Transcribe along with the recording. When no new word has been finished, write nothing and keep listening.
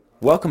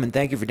Welcome and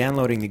thank you for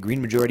downloading the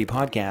Green Majority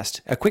podcast.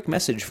 A quick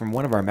message from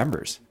one of our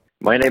members.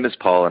 My name is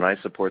Paul, and I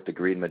support the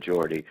Green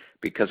Majority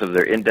because of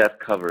their in-depth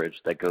coverage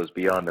that goes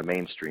beyond the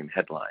mainstream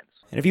headlines.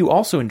 And if you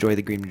also enjoy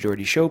the Green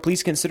Majority show,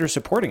 please consider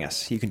supporting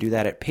us. You can do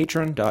that at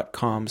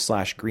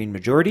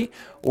patreon.com/greenmajority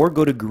or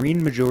go to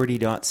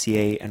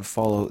greenmajority.ca and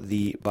follow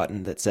the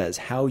button that says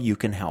how you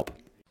can help.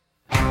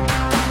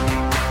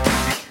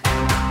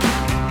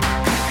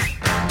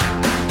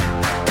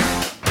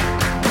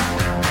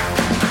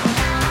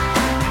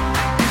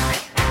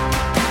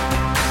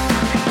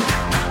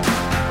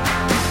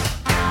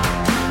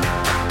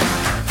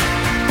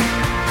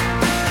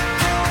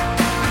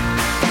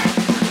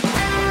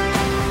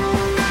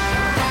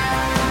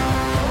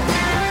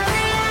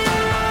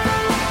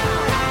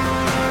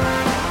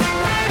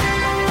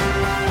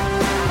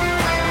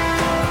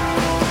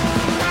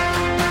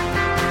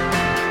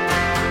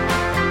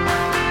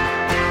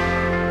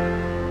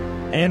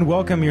 And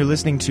welcome. You're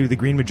listening to the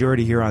Green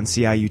Majority here on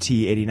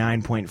CIUT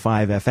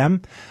 89.5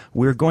 FM.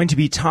 We're going to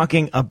be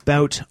talking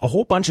about a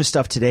whole bunch of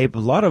stuff today, but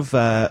a lot of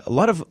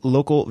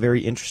local,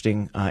 very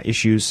interesting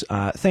issues,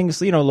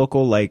 things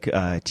local like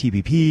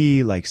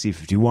TPP, like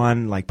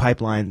C51, like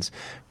pipelines.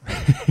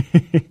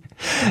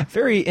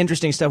 Very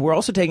interesting stuff. We're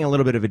also taking a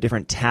little bit of a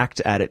different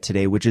tact at it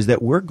today, which is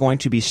that we're going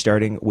to be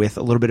starting with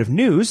a little bit of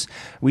news.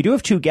 We do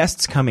have two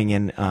guests coming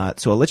in,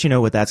 so I'll let you know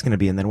what that's going to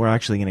be, and then we're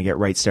actually going to get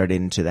right started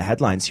into the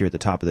headlines here at the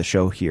top of the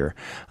show here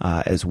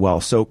as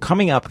well. So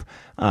coming up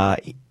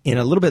in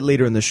a little bit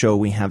later in the show,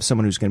 we have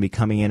someone who's going to be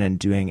coming in and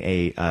doing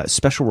a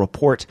special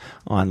report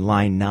on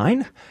Line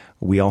 9.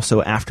 We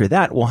also, after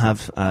that, will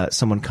have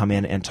someone come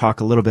in and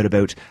talk a little bit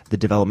about the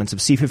developments of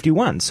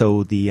C51.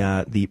 So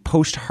the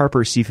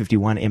post-Harper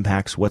C51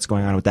 impacts, what's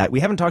going on with that. We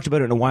haven't talked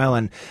about it in a while,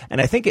 and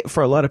I think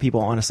for a lot of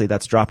people, honestly,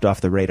 that's dropped off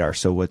the radar.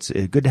 So it's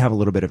good to have a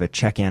little bit of a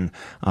check-in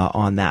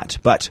on that.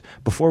 But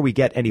before we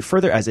get any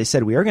further, as I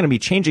said, we are going to be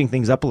changing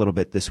things up a little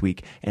bit this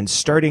week and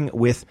starting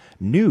with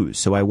news.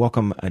 So I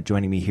welcome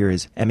joining me here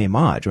is Emma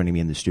Ma, joining me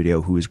in the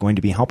studio, who is going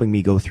to be helping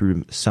me go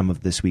through some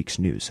of this week's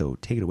news. So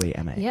take it away,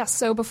 Emma. Yes,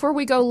 so before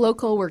we go local,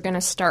 we're going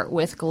to start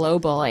with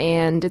global,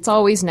 and it's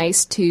always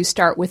nice to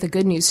start with a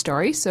good news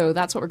story, so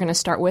that's what we're going to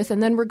start with,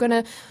 and then we're going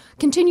to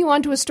continue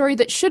on to a story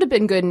that should have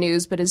been good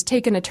news but has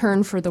taken a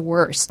turn for the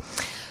worse.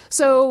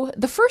 So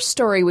the first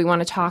story we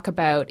want to talk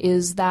about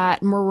is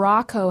that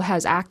Morocco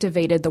has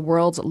activated the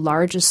world's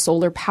largest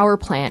solar power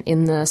plant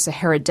in the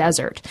Sahara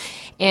Desert,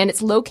 and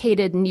it's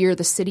located near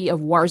the city of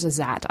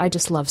Ouarzazate. I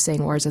just love saying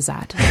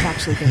Ouarzazate. I've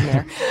actually been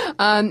there.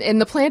 And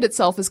the plant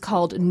itself is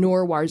called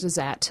Noor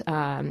Ouarzazate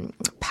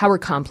Power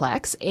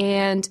Complex,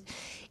 and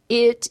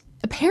it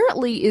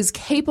apparently is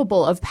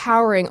capable of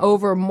powering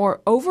over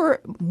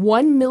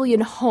 1 million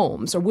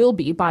homes, or will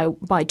be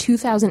by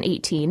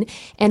 2018,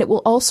 and it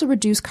will also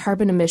reduce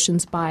carbon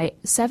emissions by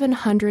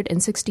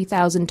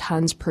 760,000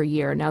 tons per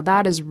year. Now,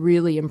 that is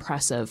really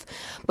impressive.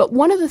 But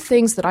one of the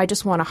things that I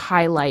just want to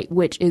highlight,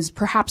 which is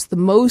perhaps the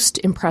most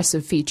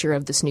impressive feature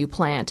of this new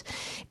plant,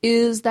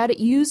 is that it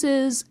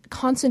uses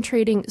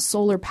concentrating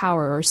solar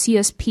power, or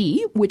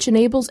CSP, which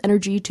enables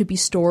energy to be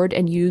stored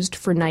and used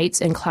for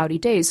nights and cloudy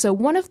days. So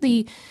one of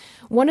the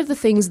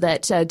things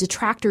that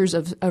detractors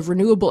of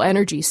renewable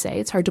energy say,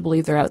 it's hard to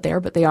believe they're out there,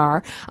 but they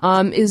are,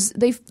 is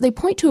they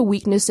point to a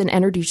weakness in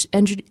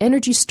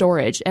energy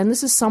storage, and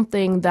this is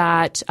something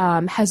that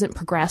hasn't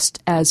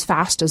progressed as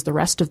fast as the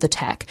rest of the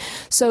tech.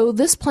 So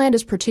this plant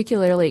is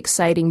particularly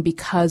exciting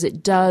because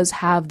it does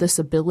have this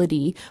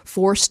ability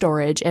for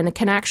storage, and it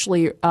can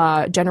actually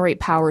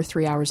generate power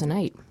 3 hours a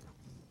night.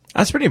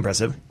 That's pretty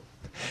impressive.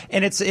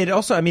 And it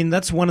also, I mean,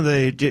 that's one of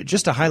the,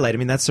 just to highlight, I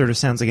mean, that sort of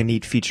sounds like a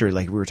neat feature.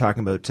 Like we were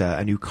talking about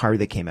a new car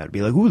that came out. It'd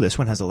be like, ooh, this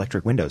one has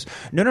electric windows.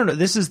 No.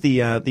 This is the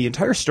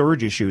entire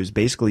storage issue is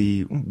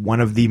basically one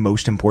of the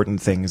most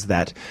important things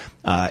that,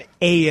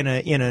 in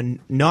a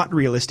not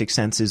realistic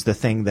sense, is the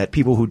thing that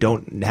people who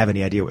don't have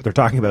any idea what they're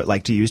talking about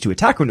like to use to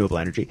attack renewable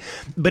energy.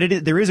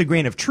 But there is a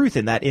grain of truth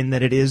in that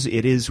it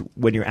is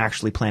when you're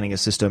actually planning a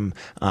system,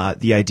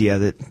 the idea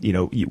that,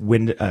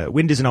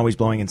 wind isn't always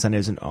blowing and sun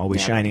isn't always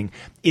shining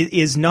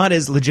is not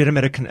as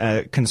legitimate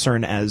a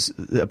concern as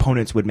the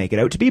opponents would make it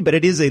out to be, but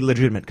it is a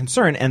legitimate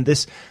concern, and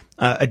this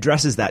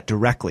addresses that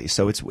directly.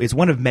 So it's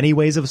one of many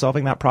ways of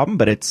solving that problem,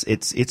 but it's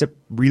a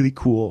really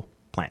cool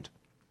plant.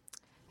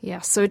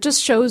 Yeah, so it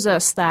just shows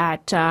us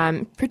that,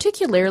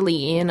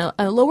 particularly in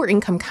a lower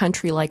income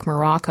country like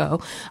Morocco,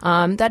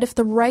 that if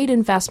the right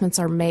investments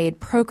are made,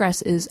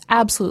 progress is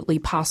absolutely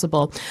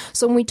possible.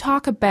 So when we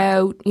talk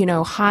about,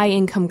 high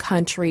income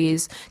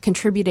countries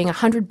contributing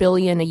 $100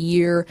 billion a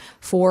year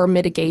for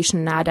mitigation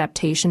and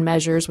adaptation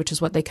measures, which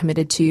is what they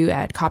committed to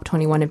at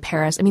COP21 in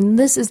Paris, I mean,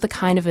 this is the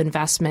kind of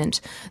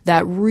investment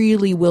that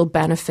really will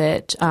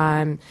benefit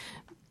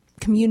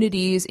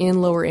communities in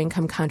lower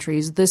income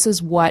countries. This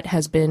is what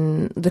has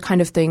been the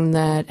kind of thing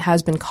that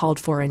has been called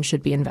for and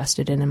should be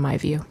invested in my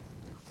view.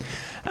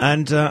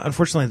 And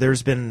unfortunately,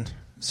 there's been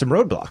some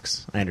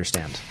roadblocks, I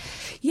understand.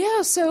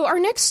 Yeah, so our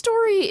next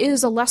story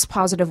is a less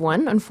positive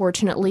one,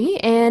 unfortunately,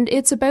 and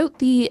it's about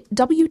the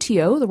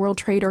WTO, the World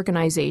Trade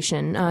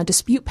Organization,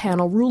 dispute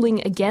panel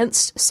ruling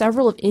against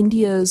several of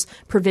India's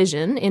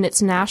provision in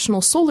its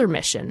national solar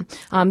mission,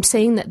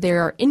 saying that they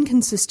are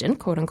inconsistent,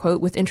 quote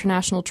unquote, with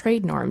international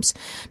trade norms.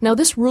 Now,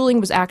 this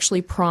ruling was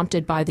actually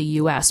prompted by the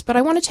U.S., but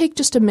I want to take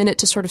just a minute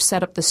to sort of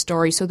set up the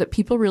story so that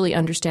people really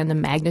understand the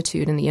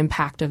magnitude and the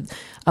impact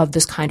of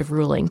this kind of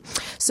ruling.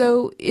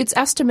 So it's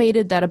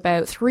estimated that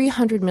about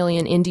 300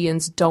 million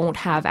Indians don't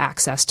have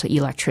access to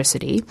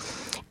electricity.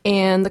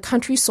 And the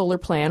country's solar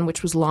plan,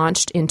 which was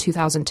launched in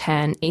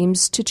 2010,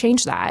 aims to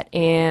change that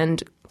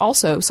and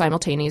also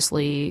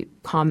simultaneously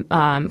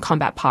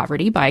combat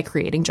poverty by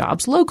creating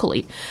jobs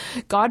locally.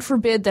 God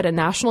forbid that a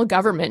national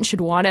government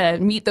should want to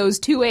meet those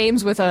two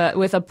aims with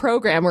a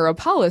program or a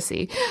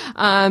policy.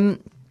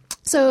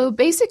 So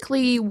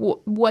basically,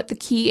 what the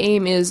key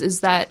aim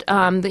is that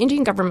the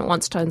Indian government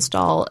wants to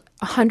install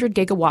 100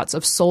 gigawatts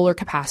of solar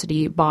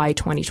capacity by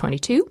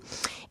 2022.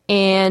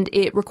 And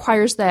it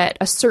requires that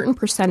a certain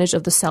percentage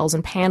of the cells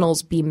and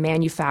panels be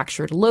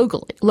manufactured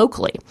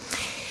locally.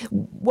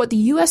 What the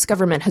U.S.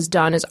 government has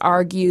done is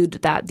argued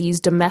that these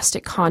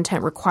domestic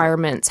content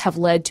requirements have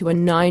led to a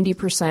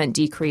 90%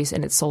 decrease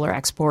in its solar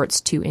exports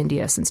to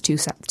India since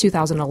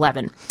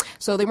 2011.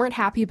 So they weren't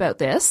happy about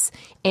this,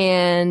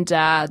 and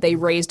they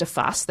raised a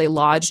fuss. They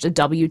lodged a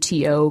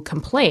WTO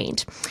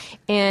complaint.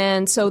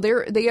 And so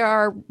they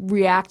are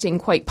reacting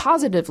quite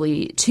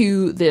positively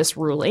to this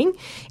ruling.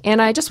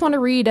 And I just want to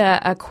read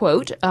a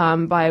quote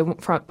by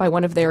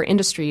one of their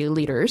industry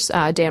leaders,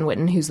 Dan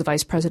Whitten, who's the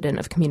Vice President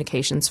of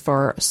Communications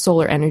for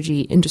Solar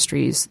Energy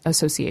Industries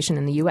Association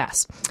in the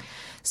U.S.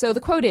 So the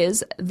quote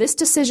is, "This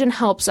decision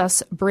helps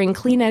us bring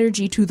clean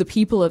energy to the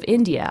people of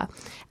India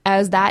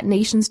as that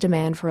nation's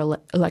demand for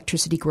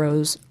electricity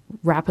grows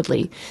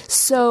rapidly."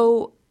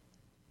 So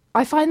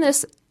I find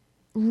this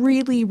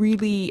really,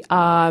 really,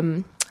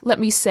 let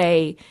me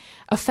say,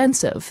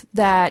 offensive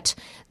that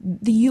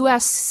the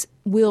U.S.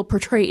 will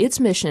portray its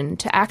mission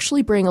to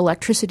actually bring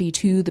electricity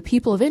to the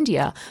people of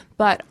India,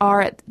 but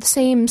are at the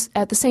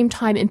same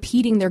time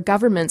impeding their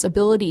government's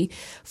ability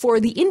for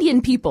the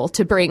Indian people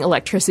to bring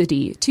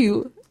electricity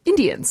to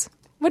Indians.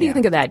 What do you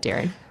think of that,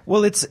 Darren?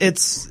 Well,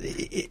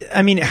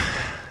 I mean,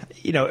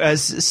 you know,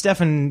 as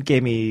Stefan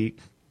gave me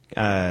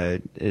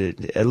a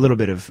little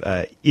bit of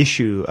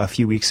issue a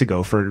few weeks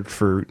ago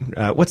for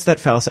what's that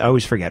fallacy? I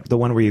always forget, the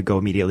one where you go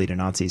immediately to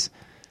Nazis.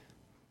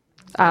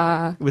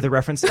 With a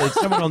reference,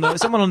 someone will know.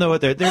 Someone will know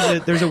what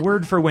there's a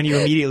word for when you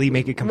immediately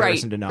make a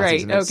comparison to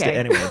Nazis. Right. Okay.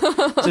 Anyway,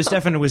 so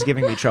Stefan was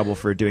giving me trouble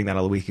for doing that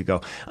a week ago.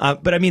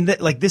 But I mean,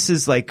 this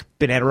is like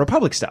Banana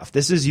Republic stuff.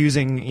 This is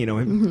using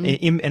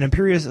an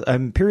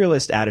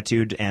imperialist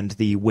attitude and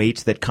the weight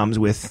that comes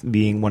with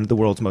being one of the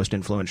world's most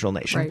influential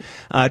nation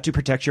to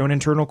protect your own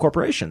internal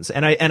corporations.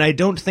 And I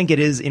don't think it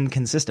is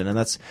inconsistent. And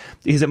that's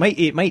because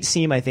it might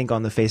seem, I think,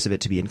 on the face of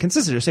it to be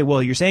inconsistent. To say,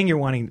 well, you're saying you're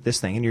wanting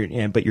this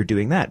thing, but you're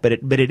doing that, but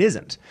it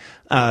isn't.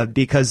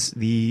 Because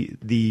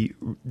the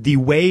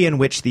way in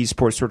which these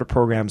sort of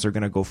programs are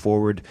going to go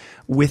forward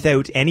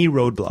without any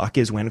roadblock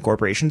is when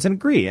corporations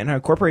agree.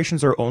 And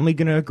corporations are only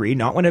going to agree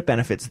not when it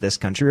benefits this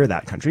country or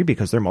that country,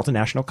 because they're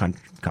multinational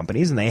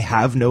companies and they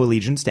have no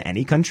allegiance to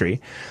any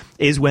country,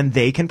 is when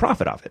they can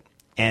profit off it.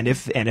 And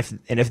if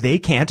they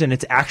can't, and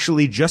it's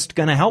actually just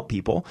going to help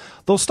people,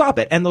 they'll stop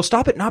it. And they'll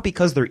stop it not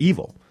because they're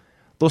evil.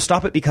 They'll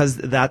stop it because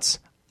that's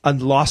a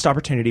lost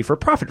opportunity for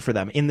profit for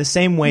them, in the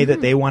same way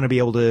that they want to be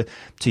able to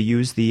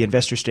use the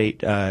investor state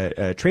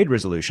trade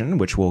resolution,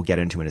 which we'll get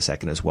into in a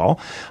second as well,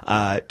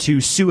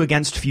 to sue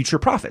against future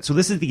profit. So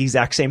this is the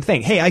exact same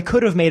thing. Hey, I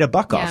could have made a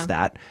buck off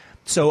that,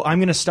 so I'm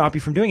going to stop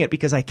you from doing it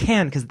because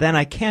then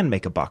I can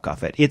make a buck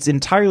off it. It's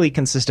entirely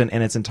consistent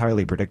and it's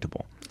entirely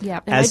predictable. Yeah,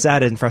 as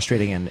sad and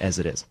frustrating as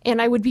it is.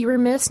 And I would be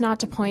remiss not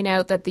to point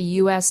out that the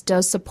U.S.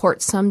 does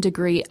support some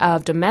degree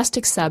of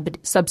domestic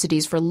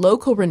subsidies for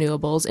local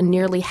renewables in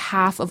nearly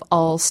half of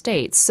all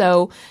states.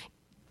 So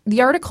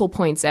the article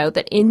points out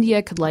that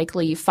India could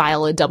likely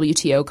file a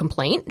WTO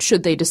complaint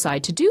should they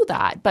decide to do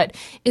that. But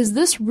is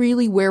this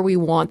really where we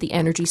want the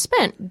energy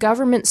spent?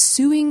 Governments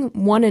suing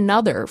one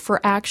another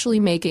for actually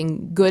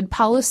making good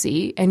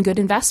policy and good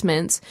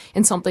investments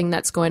in something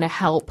that's going to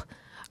help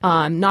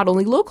not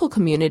only local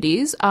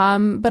communities,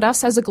 but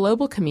us as a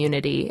global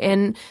community.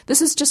 And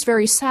this is just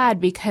very sad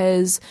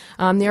because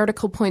the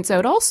article points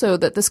out also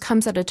that this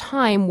comes at a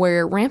time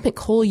where rampant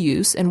coal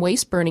use and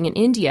waste burning in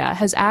India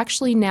has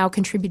actually now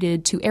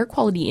contributed to air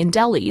quality in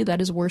Delhi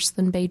that is worse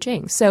than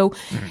Beijing. So,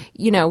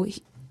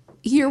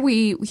 here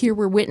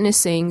we're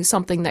witnessing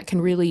something that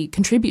can really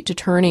contribute to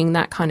turning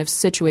that kind of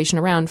situation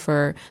around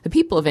for the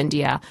people of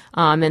India.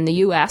 And the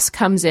U.S.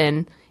 comes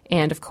in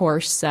and, of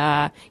course,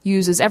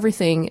 uses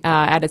everything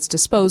at its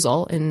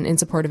disposal in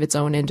support of its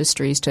own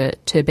industries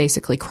to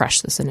basically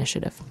crush this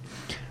initiative.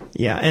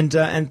 Yeah, and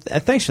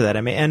thanks for that,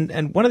 Emmy.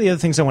 And one of the other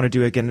things I want to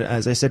do, again,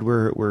 as I said,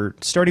 we're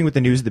starting with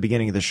the news at the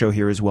beginning of the show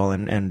here as well.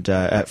 And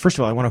first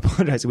of all, I want to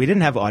apologize. We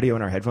didn't have audio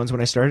in our headphones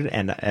when I started,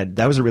 and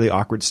that was a really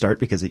awkward start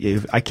because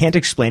I can't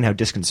explain how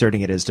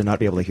disconcerting it is to not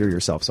be able to hear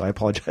yourself. So I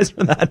apologize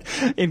for that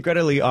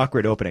incredibly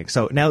awkward opening.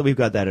 So now that we've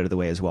got that out of the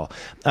way as well,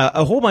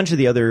 a whole bunch of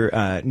the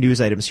other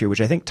news items here,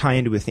 which I think tie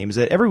into a theme, is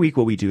that every week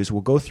what we do is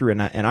we'll go through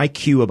and I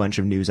queue a bunch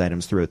of news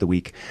items throughout the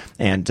week,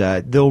 and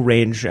they'll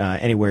range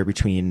anywhere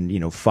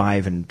between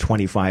 5 and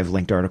 25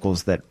 linked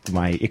articles that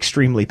my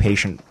extremely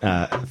patient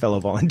fellow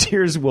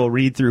volunteers will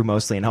read through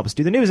mostly and help us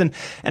do the news, and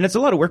it's a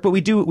lot of work, but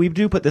we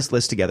do put this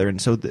list together,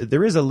 and so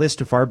there is a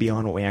list far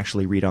beyond what we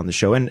actually read on the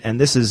show, and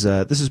this is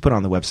put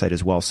on the website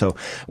as well. So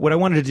what I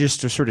wanted to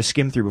just to sort of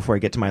skim through before I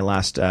get to my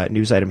last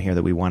news item here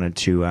that we wanted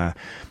to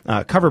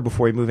cover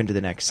before we move into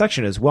the next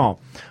section as well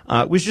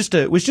was just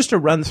to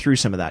run through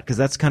some of that, because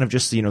that's kind of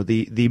just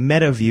the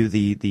meta view,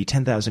 the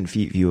 10,000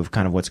 feet view of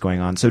kind of what's going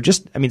on. So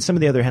some of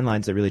the other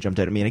headlines that really jumped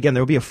out at me, and again,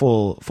 there will be a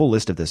full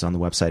list of this on the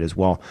website as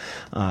well.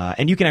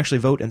 And you can actually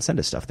vote and send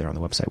us stuff there on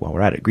the website while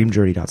we're at it,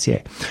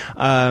 greenmajority.ca.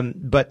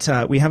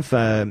 But we have,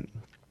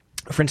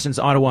 for instance,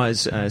 Ottawa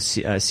is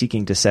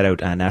seeking to set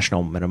out a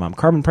national minimum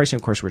carbon pricing.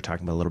 Of course, we're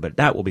talking about a little bit of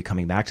that. We'll be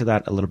coming back to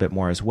that a little bit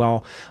more as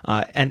well.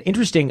 An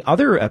interesting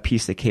other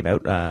piece that came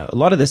out, a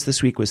lot of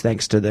this week was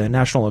thanks to the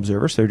National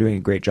Observer, so they're doing a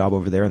great job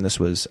over there, and this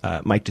was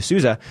Mike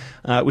D'Souza,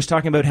 was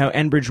talking about how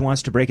Enbridge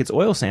wants to break its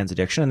oil sands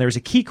addiction, and there's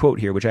a key quote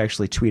here, which I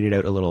actually tweeted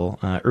out a little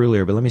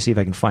earlier, but let me see if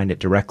I can find it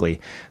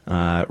directly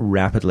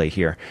rapidly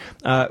here,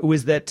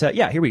 was that,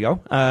 here we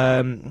go.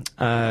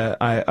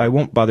 I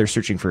won't bother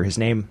searching for his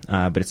name,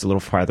 but it's a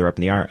little farther up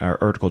in the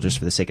article just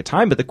for the sake of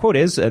time, but the quote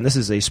is, and this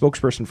is a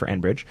spokesperson for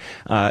Enbridge,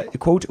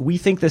 quote, "We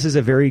think this is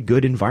a very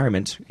good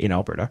environment in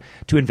Alberta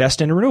to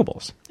invest in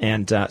renewables."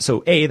 And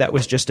so that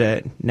was just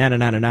a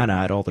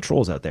na-na-na-na-na at all the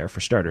trolls out there, for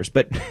starters,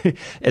 but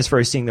as far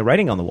as seeing the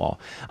writing on the wall.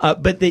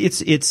 But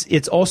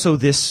it's also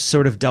this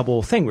sort of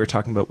double thing we were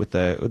talking about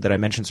that I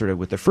mentioned sort of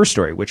with the first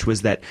story, which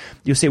was that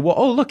you say, well,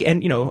 oh, look,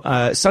 and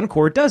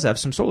Suncor does have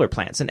some solar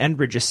plants, and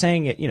Enbridge is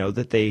saying it,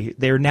 that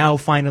they're now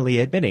finally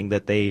admitting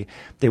that they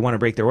want to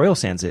break their oil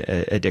sands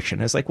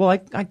addiction. It's like, well,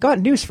 I got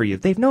news for you.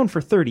 They've known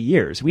for 30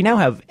 years. We now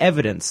have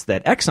evidence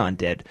that Exxon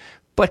did.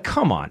 But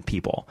come on,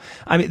 people.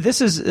 I mean,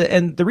 this is,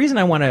 and the reason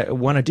I want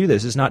to do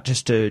this is not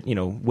just to,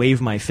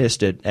 wave my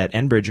fist at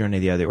Enbridge or any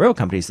of the other oil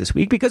companies this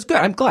week, because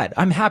good,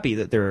 I'm happy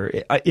that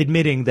they're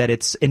admitting that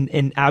it's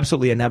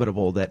absolutely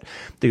inevitable that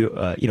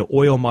the,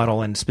 oil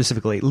model, and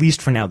specifically, at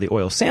least for now, the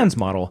oil sands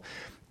model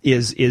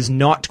is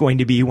not going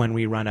to be when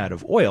we run out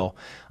of oil.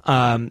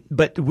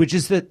 But which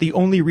is that the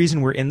only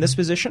reason we're in this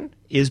position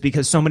is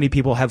because so many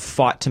people have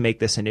fought to make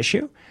this an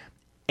issue.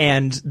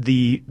 And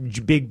the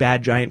big,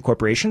 bad, giant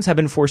corporations have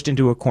been forced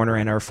into a corner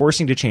and are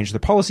forcing to change their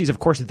policies. Of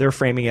course, they're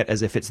framing it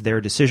as if it's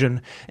their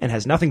decision and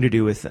has nothing to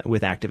do with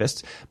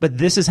activists. But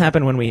this is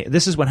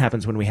what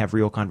happens when we have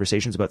real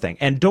conversations about things.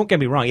 And don't get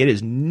me wrong, it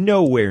is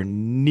nowhere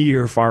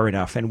near far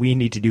enough, and we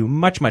need to do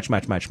much, much,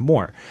 much, much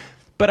more.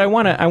 But I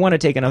want to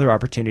take another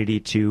opportunity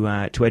to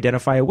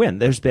identify a win.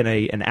 There's been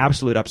an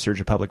absolute upsurge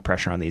of public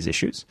pressure on these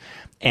issues,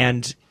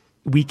 and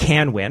we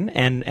can win,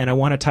 and I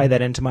want to tie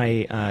that into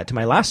my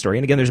last story.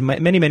 And again, there's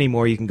many, many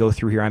more you can go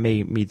through here. I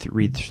may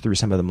read through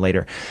some of them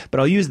later,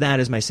 but I'll use that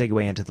as my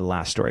segue into the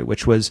last story,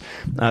 which was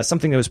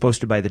something that was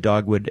posted by the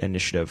Dogwood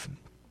Initiative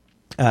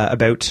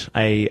about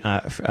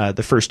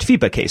the first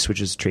FIPA case,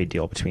 which is a trade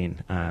deal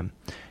between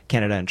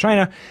Canada and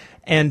China.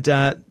 And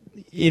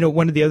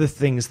one of the other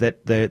things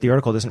that the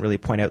article doesn't really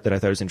point out that I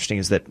thought was interesting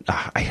is that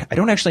I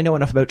don't actually know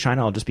enough about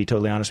China. I'll just be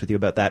totally honest with you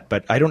about that.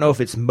 But I don't know if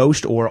it's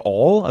most or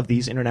all of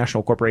these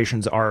international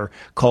corporations are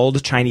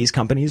called Chinese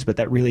companies, but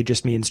that really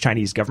just means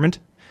Chinese government.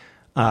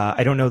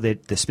 I don't know the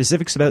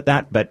specifics about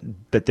that, but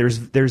there's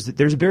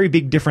a very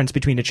big difference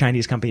between a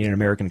Chinese company and an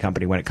American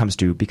company when it comes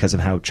to, because of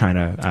how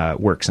China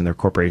works and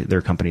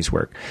their companies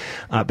work.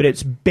 But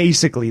it's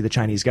basically the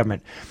Chinese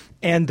government,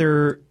 and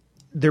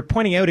they're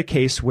pointing out a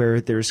case where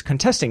there's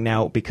contesting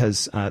now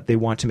because they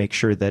want to make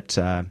sure that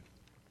a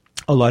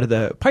lot of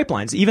the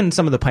pipelines, even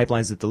some of the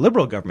pipelines that the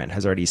Liberal government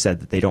has already said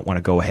that they don't want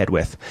to go ahead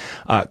with,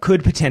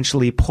 could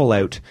potentially pull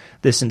out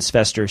this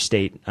Investor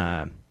State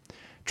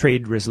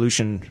Trade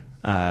Resolution,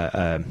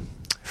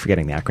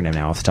 forgetting the acronym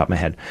now off the top of my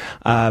head,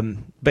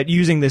 but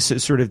using this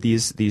as sort of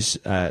these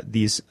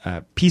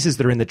pieces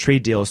that are in the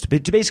trade deals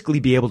to basically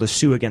be able to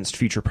sue against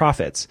future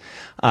profits.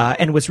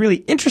 And what's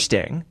really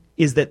interesting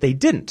is that they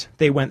didn't.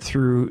 They went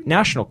through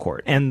national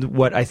court. And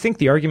what I think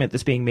the argument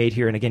that's being made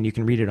here, and again, you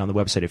can read it on the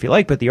website if you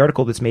like, but the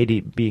article that's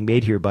being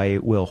made here by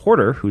Will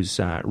Horder, who's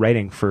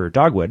writing for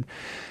Dogwood,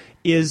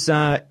 is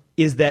that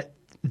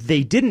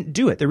they didn't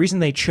do it. The reason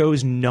they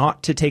chose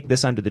not to take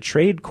this under the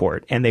trade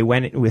court, and they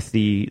went with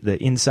the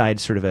inside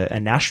sort of a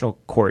national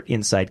court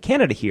inside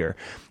Canada here,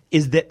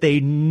 is that they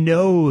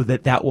know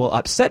that will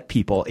upset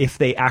people if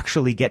they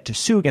actually get to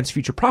sue against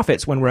future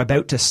profits when we're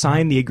about to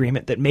sign the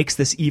agreement that makes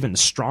this even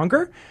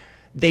stronger.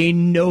 They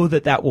know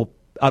that will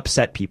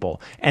upset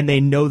people, and they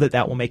know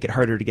that will make it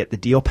harder to get the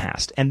deal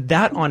passed. And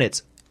that on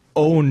its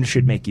own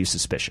should make you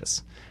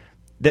suspicious.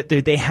 That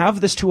they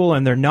have this tool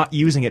and they're not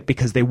using it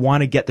because they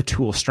want to get the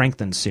tool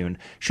strengthened soon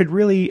should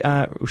really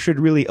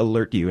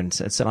alert you and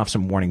set off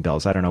some warning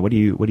bells. I don't know. What do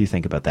you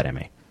think about that,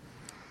 Emma?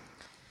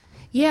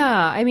 Yeah,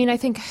 I mean, I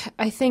think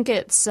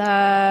it's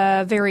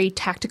very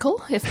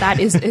tactical. If that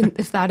is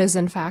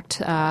in fact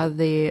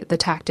the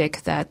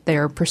tactic that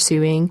they're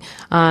pursuing,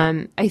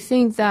 I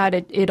think that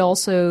it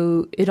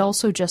also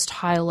just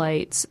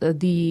highlights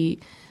the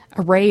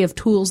array of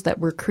tools that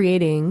we're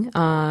creating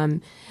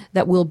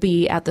that will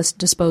be at the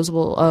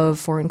disposal of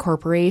foreign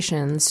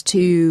corporations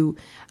to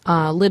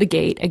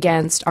litigate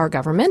against our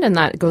government, and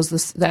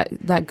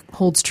that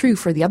holds true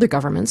for the other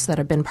governments that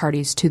have been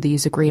parties to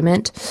these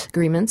agreements,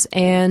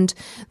 and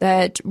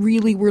that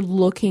really we're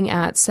looking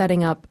at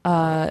setting up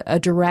a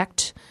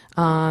direct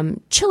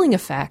chilling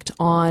effect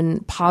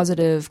on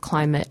positive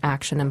climate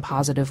action and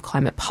positive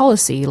climate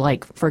policy,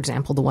 like, for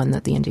example, the one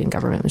that the Indian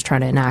government was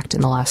trying to enact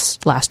in the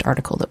last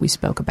article that we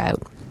spoke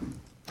about.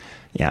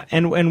 Yeah,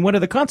 and what are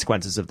the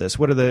consequences of this?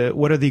 What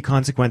are the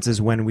consequences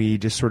when we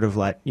just sort of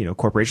let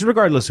corporations,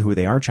 regardless of who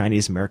they are,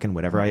 Chinese, American,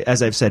 whatever?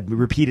 As I've said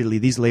repeatedly,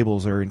 these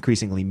labels are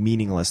increasingly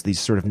meaningless. These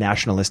sort of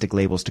nationalistic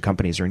labels to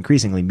companies are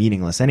increasingly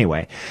meaningless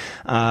anyway.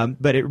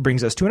 But it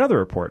brings us to another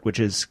report, which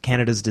is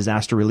Canada's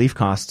disaster relief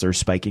costs are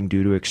spiking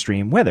due to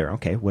extreme weather.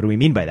 Okay, what do we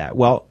mean by that?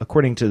 Well,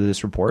 according to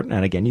this report,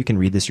 and again, you can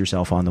read this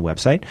yourself on the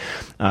website,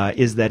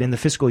 is that in the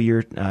fiscal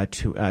year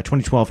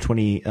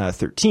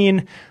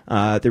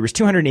 2012-2013, there was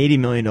 $280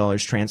 million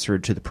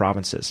transferred to the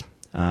provinces.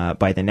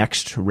 By the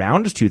next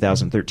round,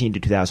 2013 to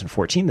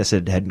 2014, this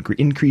had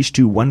increased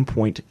to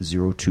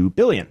 $1.02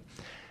 billion.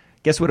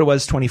 Guess what it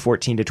was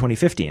 2014 to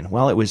 2015?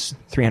 Well, it was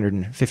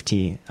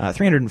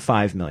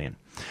 $305 million.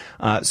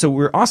 So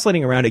we're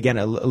oscillating around again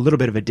a little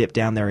bit of a dip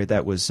down there.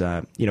 That was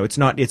it's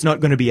not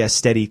going to be a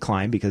steady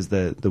climb because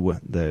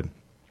the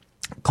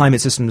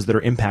climate systems that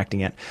are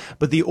impacting it,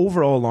 but the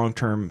overall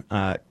long-term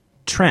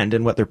trend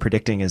and what they're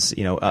predicting is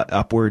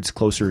upwards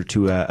closer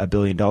to $1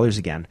 billion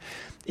again,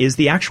 is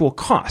the actual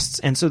costs.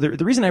 And so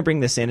the reason I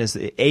bring this in is,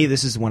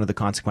 this is one of the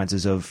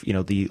consequences of,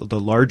 the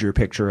larger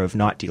picture of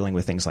not dealing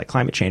with things like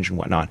climate change and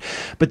whatnot.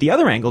 But the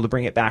other angle, to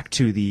bring it back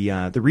to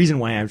the reason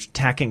why I'm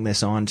tacking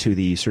this on to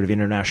the sort of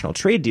international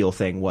trade deal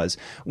thing, was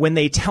when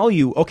they tell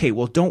you, okay,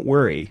 well, don't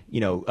worry,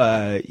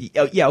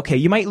 okay,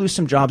 you might lose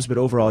some jobs, but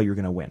overall you're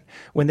going to win.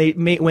 When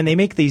they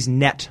make these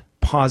net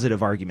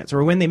positive arguments,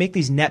 or when they make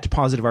these net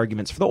positive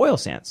arguments for the oil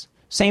sands,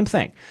 same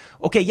thing.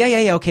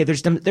 Okay, okay,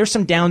 there's some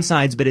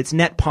downsides, but it's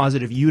net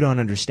positive. You don't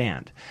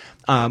understand.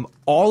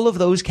 All of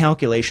those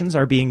calculations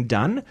are being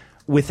done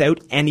without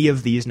any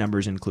of these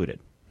numbers included,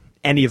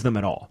 any of them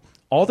at all.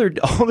 All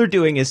they're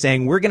doing is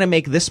saying, we're going to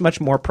make this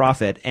much more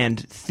profit, and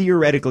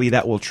theoretically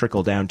that will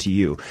trickle down to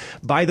you.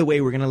 By the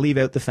way, we're going to leave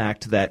out the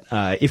fact that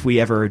if we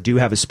ever do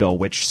have a spill,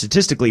 which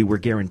statistically we're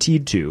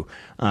guaranteed to,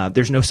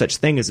 there's no such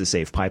thing as a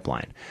safe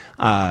pipeline.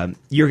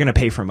 You're going to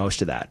pay for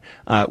most of that.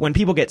 When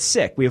people get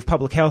sick, we have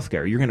public health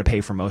care. You're going to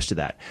pay for most of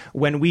that.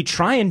 When we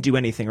try and do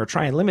anything or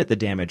try and limit the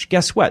damage,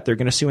 guess what? They're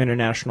going to sue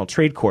International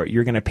Trade Court.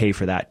 You're going to pay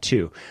for that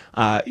too.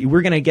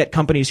 We're going to get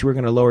companies who are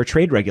going to lower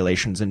trade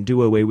regulations and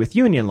do away with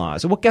union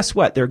laws. Well, guess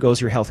what? There goes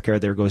your health care,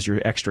 there goes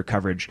your extra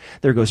coverage,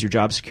 there goes your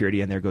job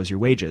security, and there goes your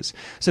wages.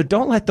 So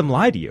don't let them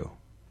lie to you.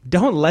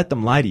 Don't let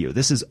them lie to you.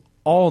 This is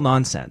all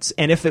nonsense.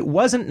 And if it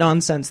wasn't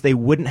nonsense, they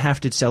wouldn't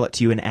have to sell it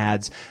to you in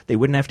ads. They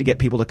wouldn't have to get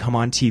people to come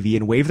on TV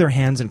and wave their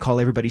hands and call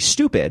everybody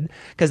stupid,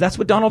 because that's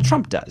what Donald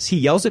Trump does. He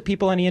yells at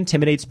people and he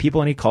intimidates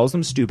people and he calls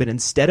them stupid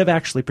instead of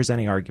actually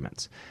presenting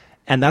arguments.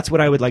 And that's what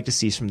I would like to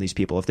see from these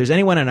people. If there's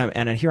anyone,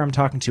 and here I'm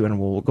talking to, and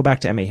we'll go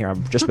back to Emma here.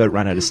 I'm just about to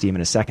run out of steam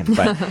in a second,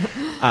 but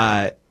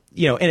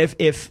and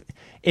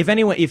if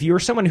anyone, if you're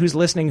someone who's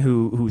listening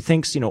who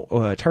thinks,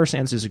 tar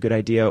sands is a good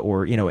idea,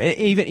 or,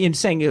 even in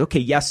saying, okay,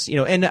 yes,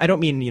 and I don't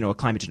mean, a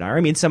climate denier.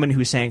 I mean someone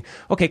who's saying,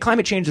 okay,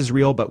 climate change is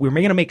real, but we're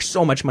going to make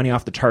so much money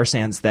off the tar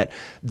sands that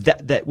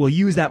we'll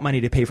use that money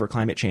to pay for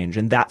climate change.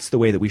 And that's the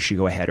way that we should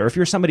go ahead. Or if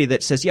you're somebody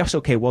that says, yes,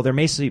 okay, well, there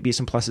may be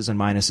some pluses and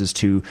minuses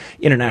to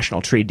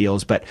international trade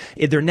deals, but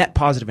they're net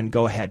positive, and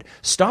go ahead.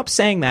 Stop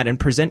saying that and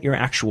present your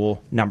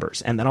actual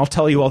numbers. And then I'll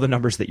tell you all the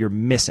numbers that you're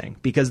missing,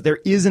 because there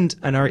isn't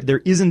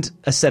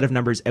a set of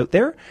numbers out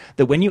there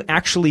that when you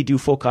actually do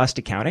full cost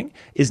accounting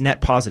is net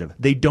positive.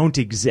 They don't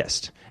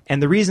exist.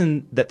 And the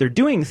reason that they're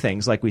doing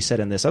things like we said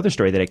in this other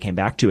story that I came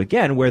back to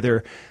again, where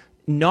they're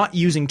not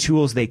using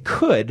tools they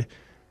could,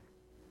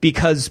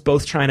 because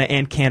both China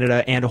and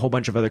Canada and a whole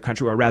bunch of other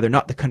countries, or rather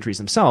not the countries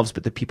themselves,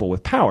 but the people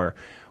with power,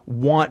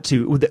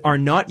 are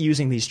not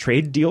using these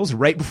trade deals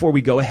right before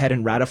we go ahead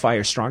and ratify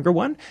a stronger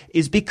one,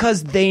 is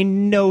because they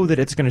know that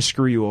it's going to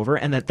screw you over,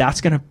 and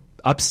that's going to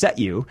upset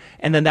you,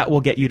 and then that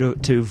will get you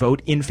to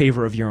vote in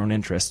favor of your own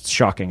interests.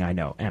 Shocking, I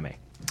know. Emma.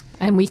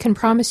 And we can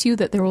promise you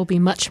that there will be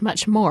much,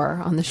 much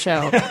more on the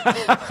show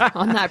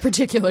on that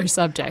particular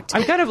subject.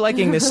 I'm kind of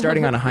liking this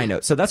starting on a high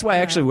note. So that's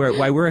why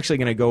we're actually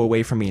going to go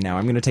away from me now.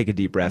 I'm going to take a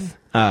deep breath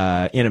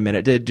in a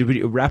minute. Did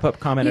we wrap up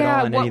comment at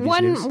all on any of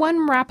these news?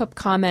 One wrap up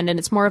comment, and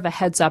it's more of a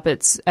heads up.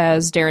 It's,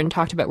 as Darren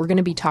talked about, we're going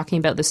to be talking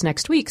about this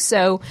next week.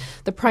 So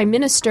the Prime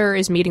Minister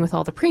is meeting with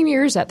all the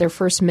premiers at their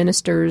first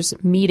ministers'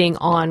 meeting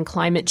on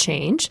climate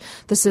change.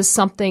 This is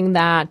something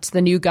that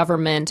the new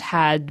government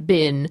had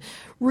been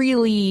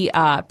really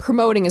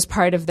promoting as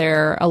part of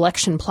their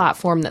election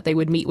platform, that they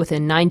would meet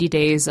within 90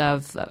 days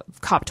of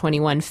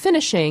COP21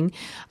 finishing.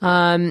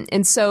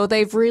 And so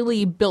they've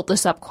really built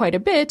this up quite a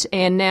bit.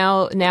 And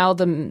now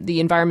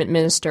the Environment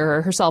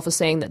Minister herself is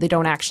saying that they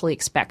don't actually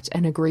expect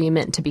an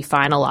agreement to be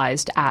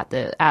finalized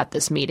at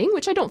this meeting,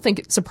 which I don't think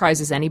it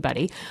surprises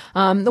anybody.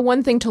 The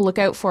one thing to look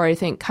out for, I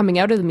think, coming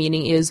out of the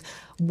meeting is,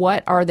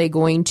 what are they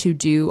going to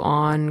do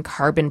on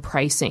carbon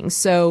pricing?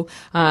 So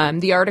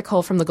the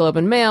article from the Globe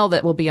and Mail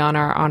that will be on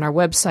our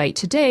website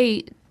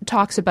today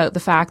talks about the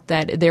fact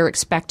that they're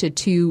expected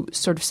to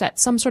sort of set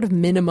some sort of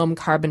minimum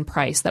carbon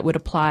price that would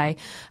apply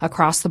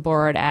across the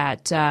board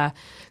at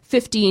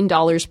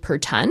 $15 per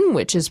ton,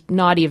 which is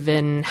not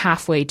even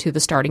halfway to the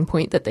starting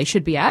point that they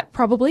should be at,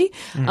 probably.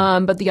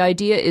 But the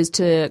idea is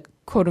to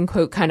quote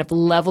unquote kind of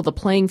level the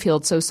playing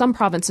field. So some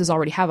provinces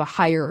already have a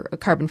higher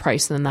carbon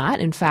price than that,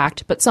 in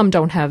fact, but some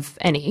don't have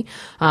any.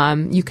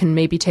 You can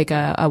maybe take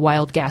a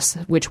wild guess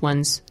which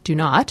ones do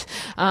not.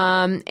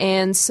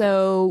 And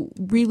so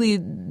really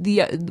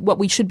what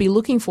we should be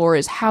looking for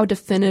is how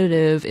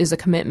definitive is a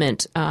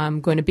commitment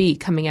going to be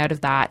coming out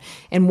of that,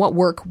 and what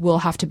work will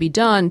have to be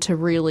done to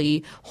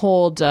really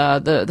hold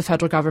the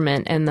federal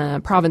government and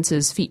the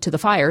provinces' feet to the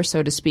fire,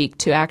 so to speak,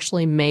 to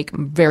actually make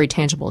very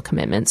tangible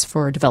commitments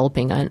for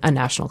developing a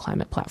national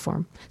climate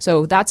platform.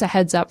 So that's a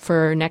heads up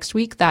for next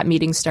week. That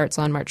meeting starts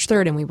on March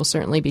 3rd, and we will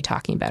certainly be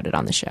talking about it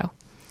on the show.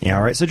 Yeah,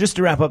 all right. So just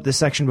to wrap up this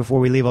section before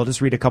we leave, I'll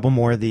just read a couple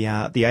more of the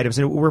items.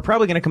 And we're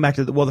probably going to come back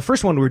to the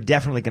first one we're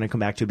definitely going to come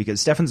back to,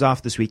 because Stefan's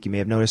off this week. You may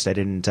have noticed I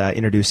didn't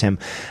introduce him.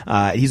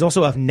 He's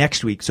also off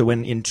next week. So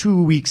in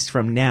 2 weeks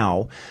from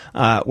now,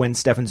 when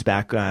Stefan's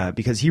back,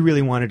 because he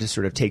really wanted to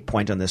sort of take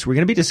point on this, we're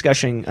going to be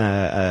discussing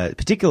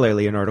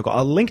particularly an article.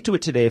 I'll link to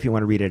it today if you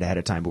want to read it ahead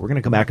of time, but we're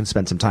going to come back and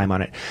spend some time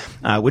on it,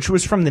 which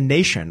was from The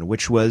Nation,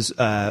 which was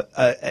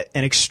an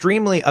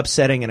extremely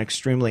upsetting and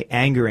extremely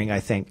angering, I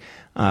think,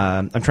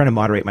 I'm trying to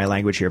moderate my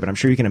language here, but I'm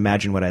sure you can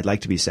imagine what I'd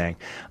like to be saying.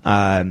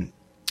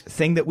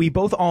 Thing that we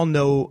both all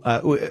know,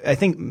 I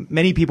think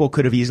many people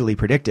could have easily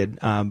predicted,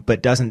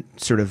 but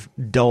doesn't sort of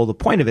dull the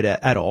point of it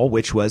at all,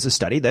 which was a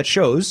study that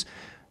shows,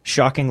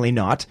 shockingly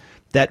not,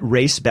 that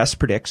race best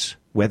predicts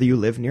whether you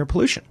live near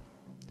pollution.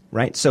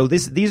 Right. So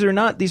these are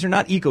not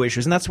eco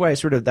issues. And that's why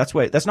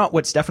that's not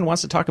what Stefan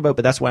wants to talk about.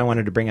 But that's why I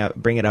wanted to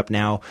bring it up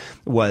now.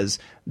 Was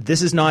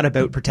this is not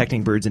about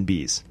protecting birds and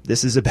bees.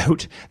 This is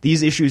about,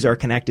 these issues are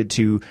connected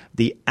to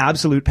the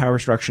absolute power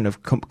structure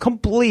of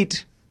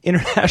complete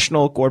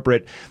international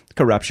corporate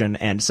corruption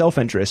and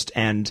self-interest,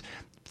 and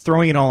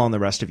throwing it all on the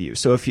rest of you.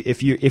 So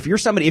if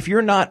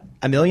you're not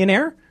a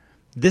millionaire,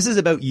 this is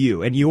about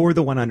you, and you're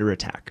the one under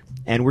attack.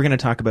 And we're going to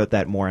talk about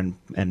that more, and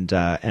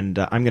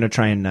I'm going to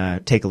try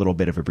and take a little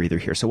bit of a breather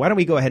here. So why don't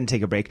we go ahead and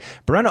take a break?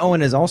 Brenna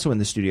Owen is also in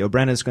the studio.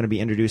 Brenna is going to be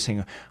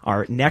introducing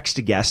our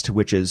next guest,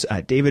 which is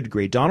David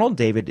Gray Donald.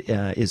 David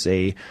is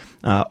a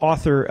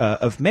author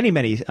of many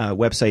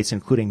websites,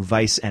 including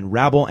Vice and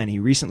Rabble, and he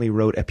recently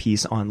wrote a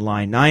piece on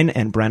Line 9.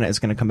 And Brenna is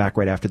going to come back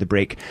right after the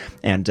break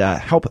and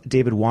help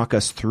David walk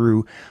us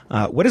through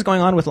what is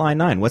going on with Line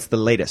 9. What's the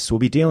latest? So we'll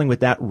be dealing with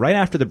that right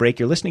after the break.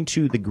 You're listening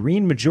to The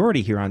Green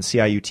Majority here on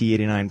CIUT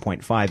 89.5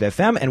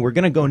 FM, and we're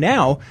going to go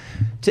now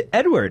to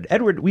Edward.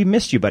 Edward, we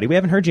missed you, buddy. We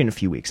haven't heard you in a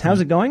few weeks.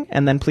 How's it going?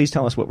 And then please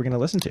tell us what we're going to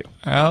listen to.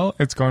 Well,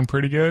 it's going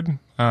pretty good.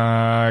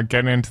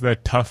 Getting into the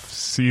tough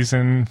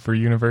season for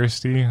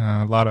university.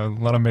 A lot of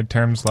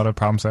midterms, a lot of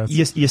problem sets.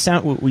 You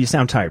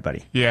sound tired,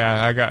 buddy.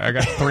 Yeah, I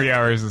got 3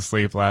 hours of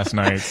sleep last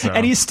night. So.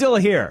 And he's still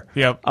here.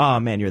 Yep. Oh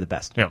man, you're the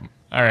best. Yep.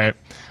 All right.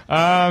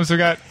 So we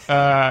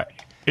got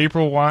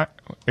April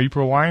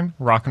Wine.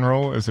 Rock and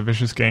roll is a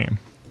vicious game.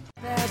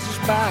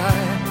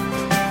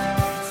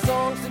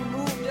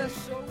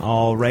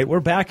 All right,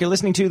 we're back. You're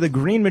listening to The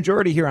Green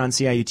Majority here on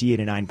CIUT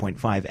 89.5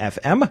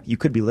 FM. You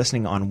could be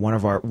listening on one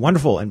of our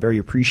wonderful and very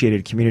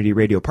appreciated community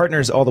radio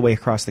partners all the way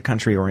across the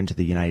country or into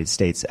the United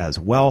States as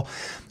well.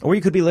 Or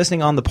you could be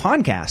listening on the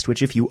podcast,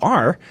 which if you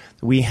are,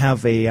 we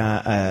have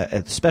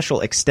a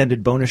special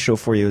extended bonus show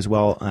for you as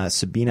well.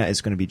 Sabina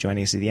is going to be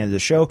joining us at the end of the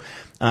show,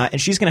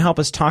 and she's going to help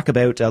us talk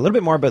about a little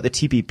bit more about the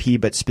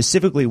TPP, but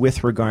specifically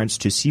with regards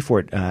to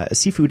seafood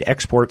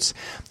exports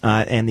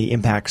and the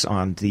impacts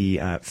on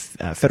the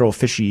federal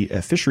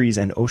Fisheries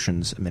and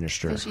Oceans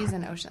Minister. Fishies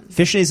and Oceans.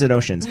 Fishies and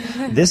Oceans.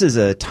 This is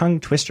a tongue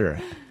twister.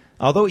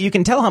 Although you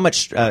can tell how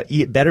much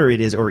better it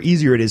is, or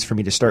easier it is for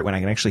me to start when I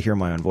can actually hear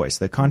my own voice.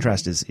 The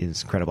contrast is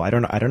incredible. I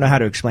don't know how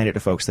to explain it to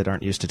folks that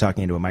aren't used to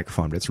talking into a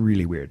microphone, but it's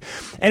really weird.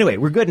 Anyway,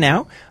 we're good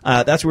now.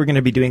 That's what we're going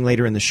to be doing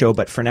later in the show.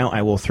 But for now,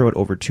 I will throw it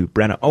over to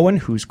Brenna Owen,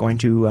 who's going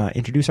to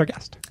introduce our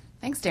guest.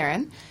 Thanks, Thanks,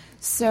 Darren.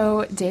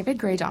 So, David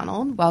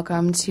Gray-Donald,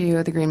 welcome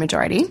to the Green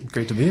Majority.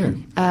 Great to be here.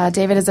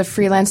 David is a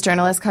freelance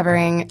journalist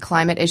covering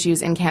climate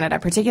issues in Canada,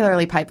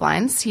 particularly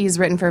pipelines. He's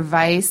written for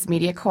Vice,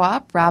 Media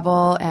Co-op,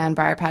 Rabble, and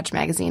Briarpatch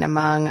Magazine,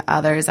 among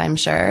others, I'm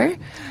sure.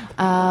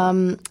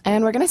 And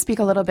we're going to speak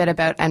a little bit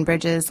about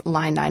Enbridge's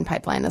Line 9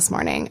 pipeline this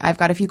morning. I've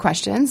got a few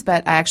questions,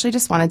 but I actually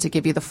just wanted to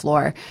give you the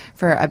floor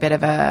for a bit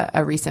of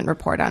a recent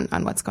report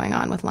on what's going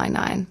on with Line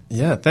 9.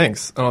 Yeah,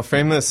 thanks. I'll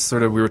frame this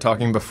sort of, we were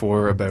talking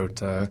before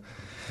about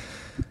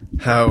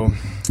how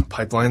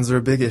pipelines are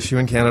a big issue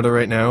in Canada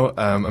right now.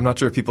 I'm not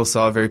sure if people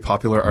saw a very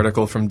popular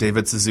article from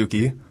David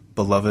Suzuki,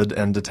 beloved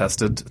and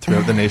detested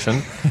throughout the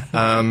nation,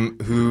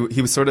 who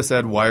he was sort of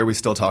said, why are we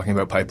still talking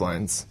about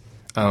pipelines?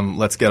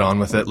 Let's get on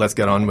with it. Let's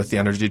get on with the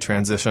energy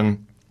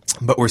transition.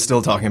 But we're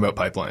still talking about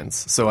pipelines.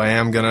 So I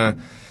am going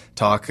to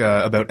talk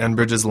about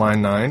Enbridge's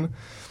Line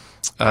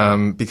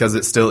 9 because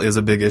it still is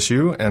a big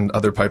issue and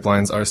other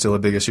pipelines are still a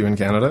big issue in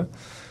Canada.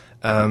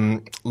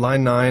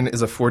 Line 9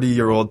 is a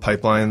 40-year-old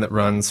pipeline that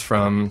runs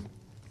from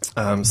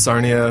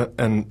Sarnia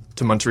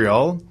to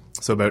Montreal,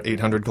 so about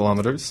 800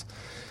 kilometers,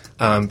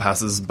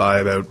 passes by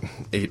about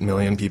 8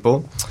 million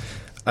people.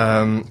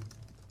 I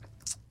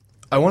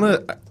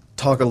want to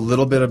talk a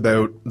little bit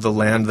about the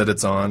land that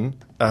it's on.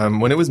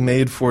 When it was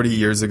made 40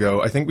 years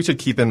ago, I think we should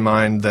keep in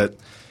mind that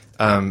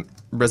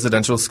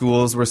residential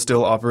schools were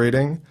still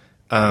operating.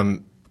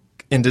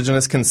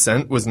 Indigenous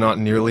consent was not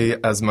nearly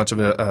as much of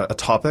a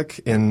topic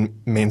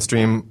in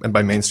mainstream, and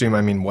by mainstream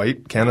I mean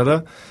white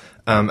Canada.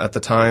 At the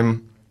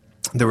time,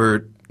 there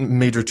were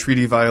major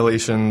treaty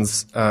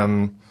violations.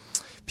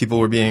 People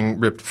were being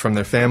ripped from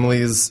their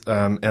families,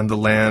 and the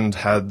land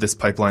had this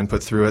pipeline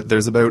put through it.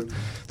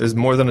 There's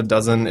more than a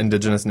dozen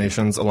Indigenous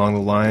nations along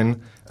the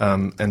line,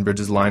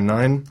 Enbridge's Line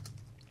 9.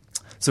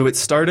 So it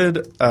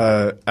started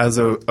as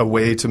a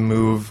way to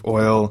move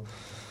oil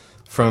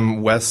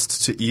from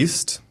west to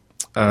east.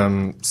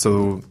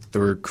 So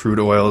there were crude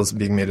oils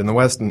being made in the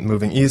west and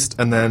moving east,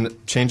 and then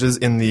changes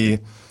in the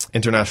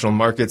international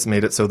markets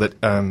made it so that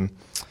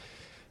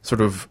sort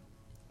of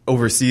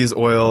overseas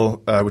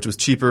oil, which was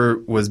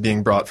cheaper, was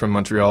being brought from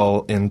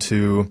Montreal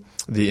into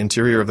the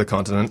interior of the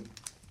continent.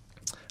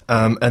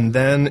 And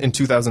then in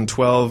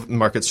 2012,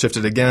 markets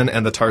shifted again,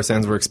 and the tar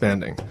sands were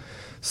expanding.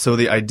 So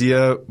the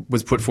idea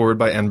was put forward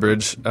by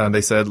Enbridge.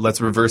 They said, let's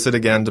reverse it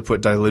again to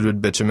put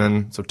diluted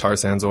bitumen, so tar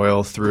sands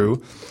oil,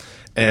 through.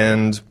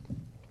 And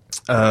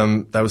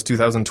that was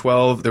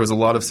 2012. There was a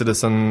lot of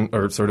citizen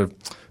or sort of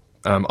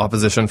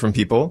opposition from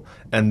people.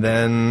 And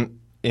then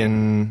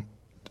in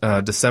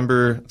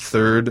December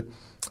 3rd,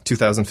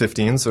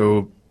 2015,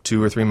 so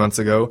 2 or 3 months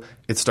ago,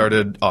 it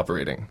started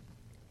operating.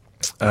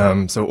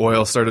 So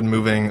oil started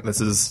moving. This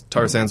is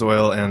tar sands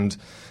oil and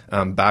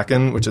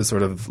Bakken, which is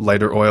sort of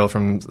lighter oil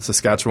from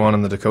Saskatchewan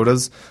and the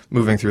Dakotas,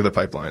 moving through the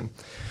pipeline.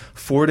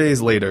 4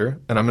 days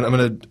later, and I'm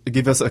going to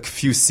give us a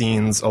few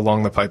scenes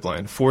along the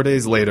pipeline. 4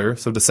 days later,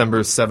 so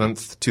December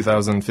 7th,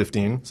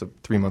 2015, so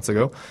 3 months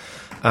ago,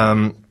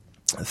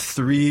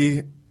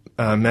 3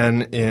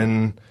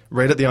 men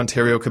right at the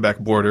Ontario-Quebec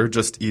border,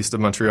 just east of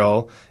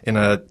Montreal, in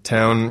a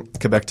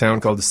Quebec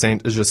town called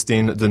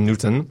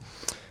Saint-Justine-de-Newton,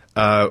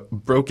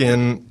 broke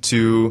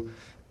into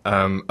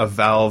a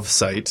valve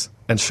site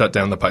and shut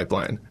down the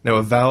pipeline. Now,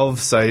 a valve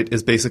site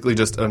is basically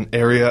just an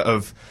area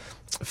of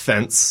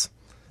fence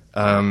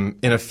in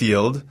a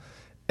field,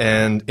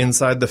 and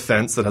inside the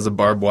fence that has a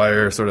barbed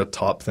wire sort of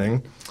top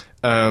thing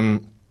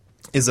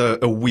is a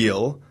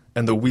wheel,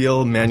 and the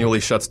wheel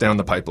manually shuts down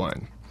the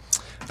pipeline.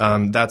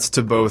 That's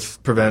to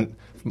both prevent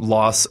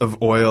loss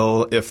of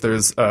oil if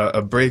there's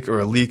a break or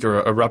a leak or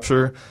a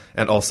rupture,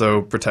 and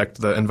also protect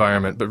the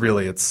environment. But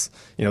really, it's,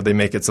 they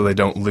make it so they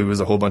don't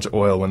lose a whole bunch of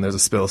oil when there's a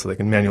spill, so they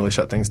can manually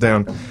shut things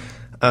down.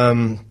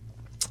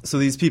 So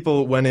these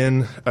people went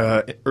in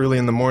early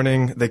in the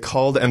morning. They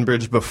called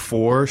Enbridge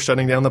before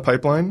shutting down the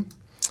pipeline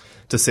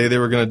to say they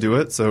were going to do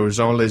it. So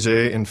Jean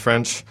Léger in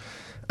French,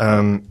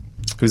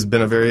 who's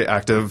been a very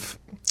active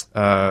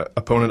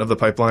opponent of the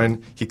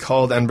pipeline, he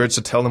called Enbridge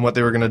to tell them what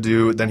they were going to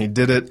do. Then he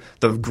did it.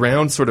 The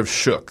ground sort of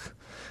shook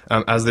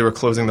as they were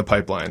closing the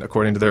pipeline,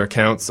 according to their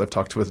accounts. I've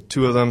talked with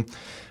 2 of them.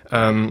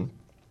 And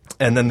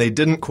then they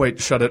didn't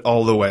quite shut it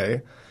all the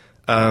way.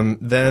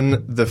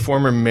 Then the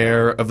former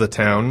mayor of the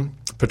town,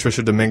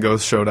 Patricia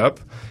Domingos, showed up,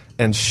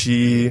 and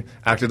she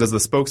acted as the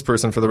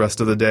spokesperson for the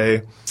rest of the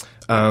day,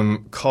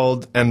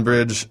 called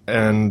Enbridge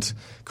and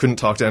couldn't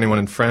talk to anyone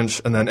in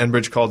French, and then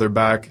Enbridge called her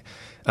back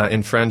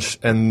in French,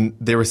 and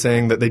they were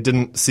saying that they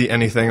didn't see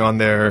anything on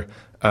their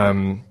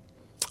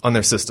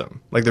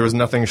system. Like, there was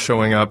nothing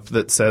showing up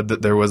that said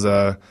that there was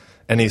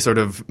any sort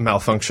of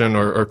malfunction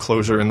or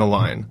closure in the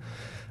line.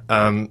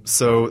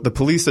 So the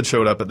police had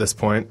showed up at this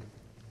point,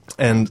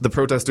 and the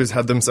protesters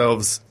had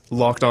themselves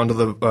locked onto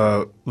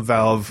the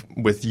valve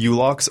with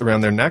U-locks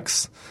around their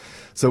necks.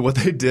 So what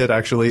they did,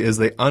 actually, is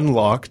they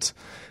unlocked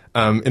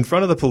in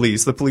front of the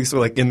police. The police were,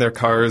 like, in their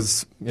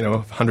cars,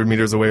 100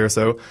 meters away or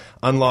so,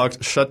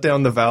 unlocked, shut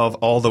down the valve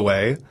all the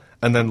way,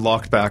 and then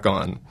locked back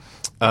on,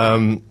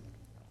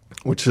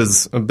 which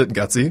is a bit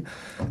gutsy.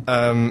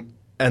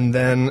 And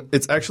then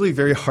it's actually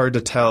very hard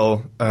to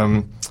tell.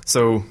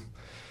 So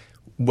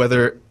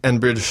whether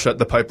Enbridge shut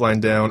the pipeline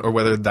down or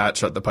whether that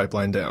shut the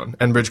pipeline down.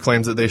 Enbridge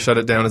claims that they shut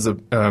it down as a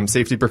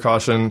safety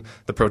precaution.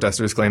 The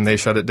protesters claim they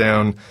shut it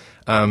down.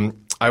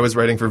 I was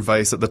writing for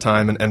Vice at the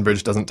time, and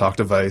Enbridge doesn't talk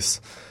to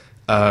Vice,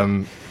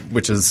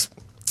 which is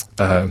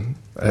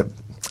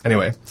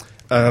anyway.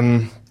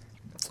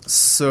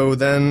 So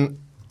then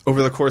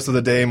over the course of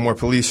the day, more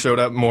police showed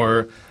up,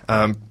 more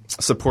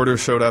supporters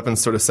showed up and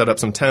sort of set up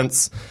some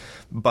tents.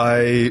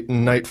 By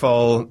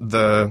nightfall,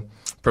 the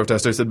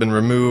protesters had been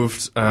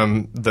removed.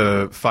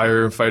 The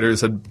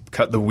firefighters had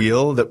cut the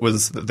wheel that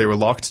they were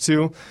locked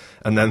to,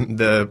 and then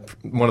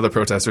one of the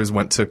protesters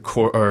went to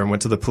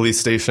the police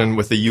station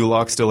with the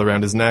U-lock still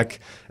around his neck,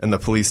 and the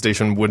police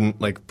station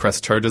wouldn't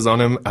press charges on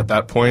him at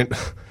that point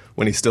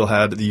when he still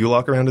had the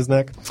U-lock around his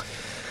neck.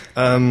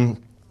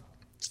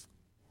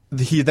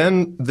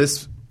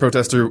 This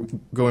protester,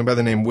 going by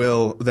the name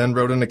Will, then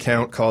wrote an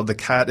account called "The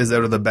Cat is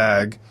Out of the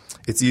Bag.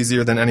 It's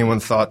easier than anyone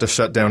thought to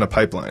shut down a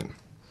pipeline."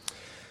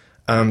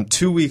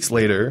 2 weeks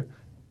later,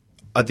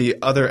 at the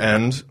other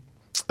end,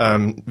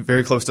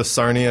 very close to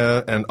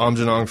Sarnia and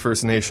Aamjiwnaang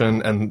First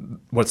Nation and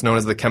what's known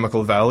as the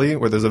Chemical Valley,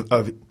 where there's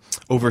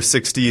over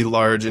 60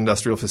 large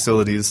industrial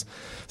facilities,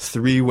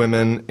 3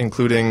 women,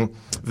 including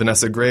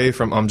Vanessa Gray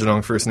from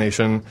Aamjiwnaang First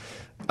Nation,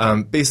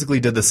 basically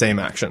did the same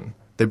action.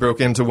 They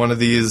broke into one of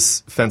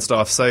these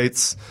fenced-off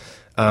sites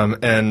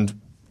and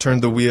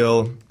turned the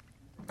wheel.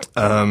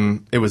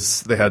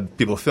 They had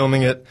people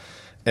filming it,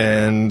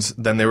 and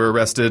then they were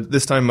arrested,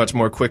 this time much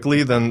more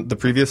quickly than the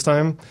previous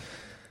time.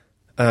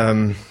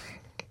 And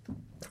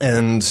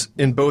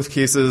in both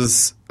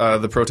cases,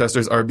 the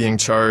protesters are being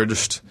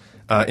charged.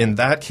 In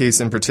that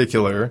case in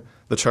particular,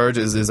 the charge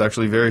is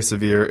actually very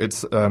severe.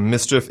 It's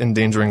mischief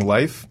endangering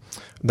life.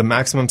 The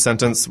maximum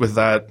sentence with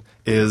that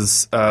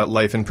is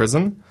life in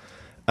prison.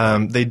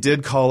 They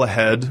did call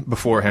ahead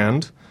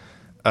beforehand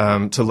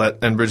to let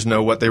Enbridge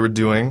know what they were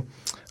doing.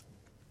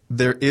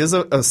 There is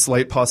a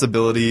slight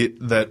possibility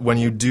that when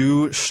you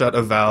do shut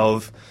a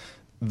valve,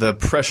 the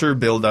pressure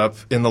buildup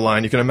in the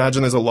line, you can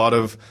imagine there's a lot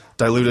of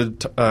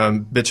diluted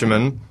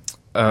bitumen,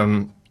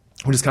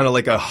 which is kind of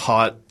like a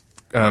hot,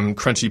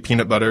 crunchy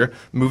peanut butter,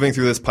 moving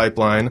through this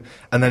pipeline,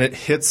 and then it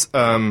hits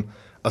a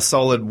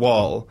solid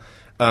wall.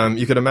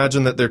 You could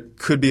imagine that there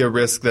could be a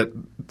risk that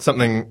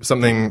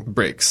something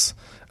breaks.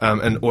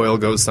 And oil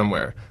goes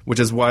somewhere, which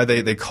is why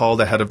they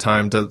called ahead of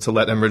time to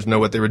let Enbridge know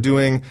what they were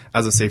doing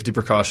as a safety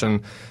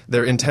precaution.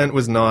 Their intent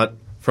was not,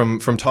 from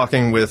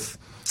talking with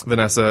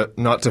Vanessa,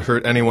 not to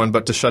hurt anyone,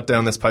 but to shut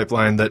down this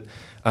pipeline that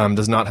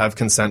does not have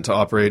consent to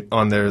operate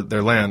on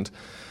their land.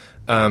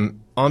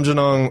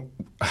 Aamjiwnaang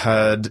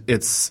had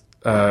its,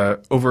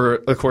 over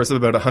a course of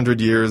about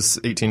 100 years,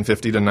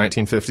 1850 to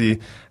 1950,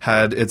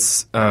 had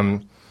its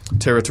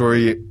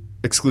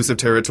exclusive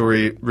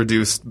territory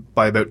reduced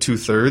by about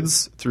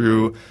 2/3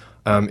 through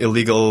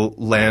illegal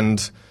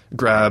land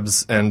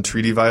grabs and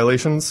treaty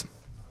violations.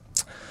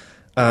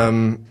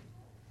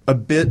 A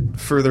bit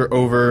further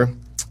over,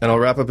 and I'll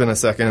wrap up in a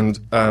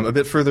second, a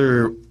bit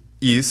further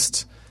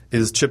east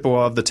is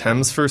Chippewa of the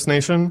Thames First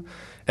Nation,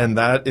 and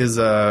that is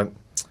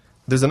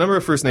there's a number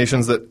of First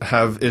Nations that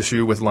have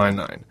issue with Line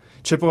 9.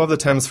 Chippewa of the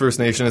Thames First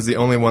Nation is the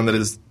only one that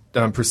is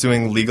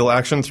pursuing legal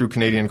action through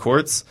Canadian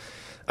courts.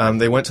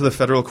 They went to the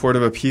Federal Court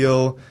of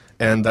Appeal,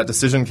 and that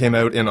decision came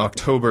out in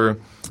October,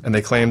 and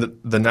they claimed that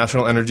the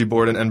National Energy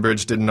Board and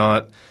Enbridge did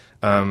not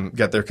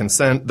get their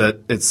consent,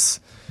 that there's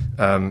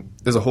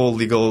a whole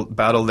legal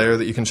battle there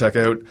that you can check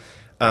out.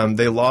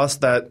 They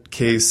lost that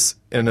case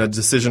in a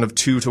decision of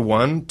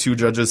 2-1. 2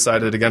 judges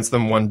sided against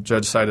them, 1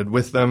 judge sided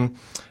with them.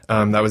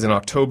 That was in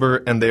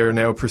October, and they are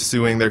now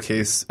pursuing their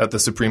case at the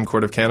Supreme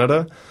Court of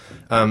Canada.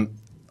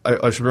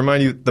 I should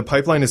remind you, the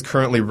pipeline is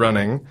currently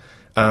running.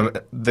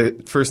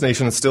 The First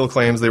Nation still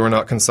claims they were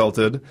not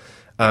consulted.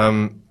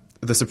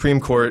 The Supreme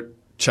Court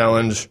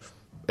challenge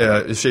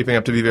is shaping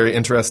up to be very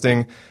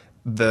interesting.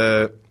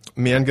 The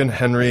Miangan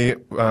Henry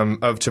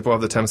of Chippewa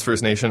of the Thames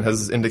First Nation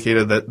has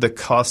indicated that the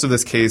cost of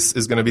this case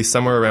is going to be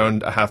somewhere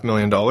around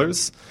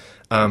 $500,000.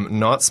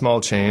 Not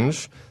small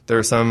change. There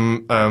are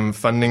some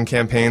funding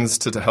campaigns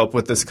to help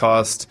with this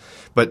cost,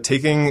 but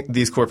taking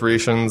these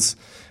corporations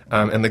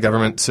and the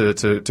government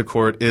to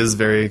court is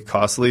very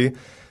costly.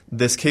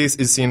 This case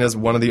is seen as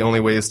one of the only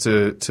ways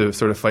to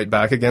sort of fight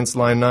back against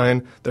Line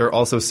 9. There are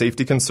also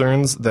safety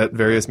concerns that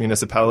various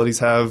municipalities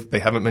have. They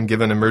haven't been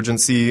given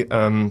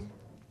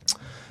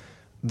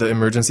the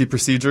emergency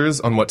procedures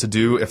on what to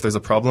do if there's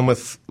a problem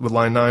with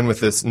Line 9 with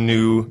this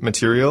new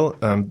material.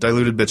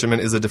 Diluted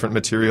bitumen is a different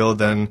material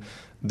than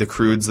the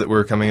crudes that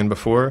were coming in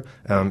before.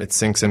 It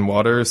sinks in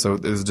water, so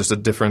there's just a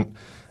different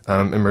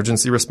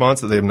emergency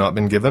response that they have not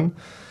been given.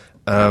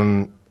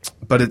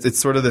 But it's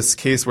sort of this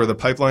case where the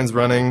pipeline's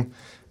running.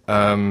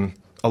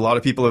 A lot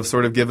of people have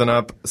sort of given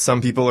up. Some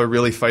people are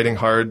really fighting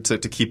hard to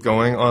keep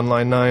going on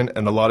Line 9,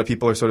 and a lot of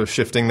people are sort of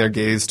shifting their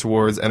gaze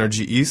towards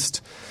Energy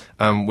East,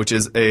 which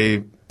is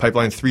a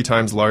pipeline 3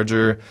 times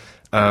larger.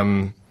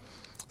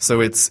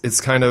 So it's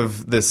kind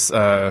of this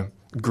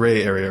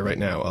gray area right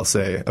now, I'll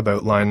say,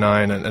 about Line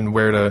 9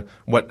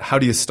 and how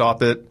do you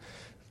stop it?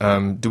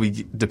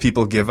 Do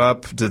people give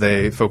up? Do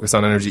they focus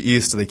on Energy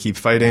East? Do they keep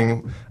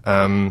fighting?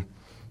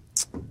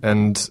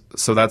 And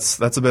so that's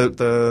about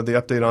the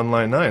update on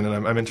Line 9,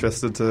 and I'm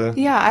interested to...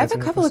 Yeah, I have a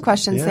couple of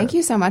questions. Yeah. Thank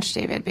you so much,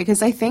 David,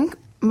 because I think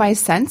my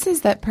sense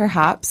is that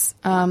perhaps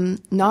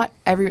not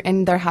every...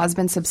 And there has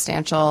been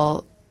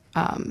substantial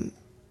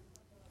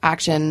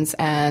actions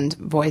and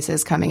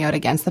voices coming out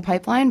against the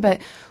pipeline,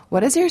 but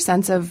what is your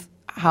sense of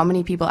how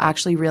many people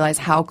actually realize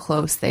how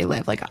close they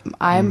live? Like,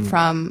 I'm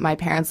from... My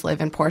parents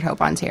live in Port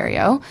Hope,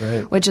 Ontario,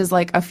 right, which is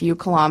like a few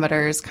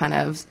kilometers kind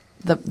of...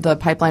 The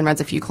pipeline runs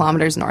a few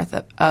kilometers north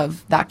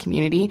of that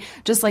community,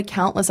 just like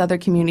countless other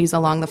communities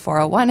along the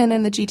 401 and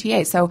in the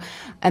GTA. So,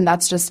 and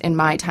that's just in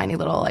my tiny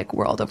little like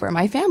world of where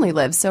my family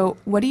lives. So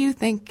what do you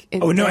think?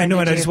 Oh, no, I know.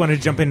 And I just wanted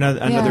to jump in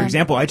another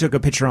example. I took a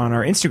picture on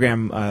our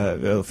Instagram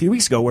a few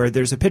weeks ago where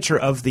there's a picture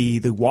of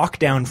the walk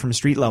down from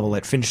street level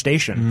at Finch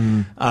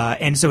Station.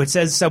 And so it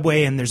says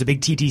Subway and there's a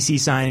big TTC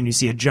sign and you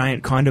see a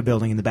giant condo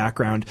building in the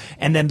background.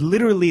 And then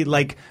literally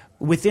like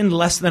within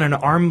less than an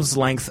arm's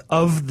length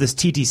of this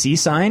TTC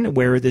sign,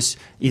 where it's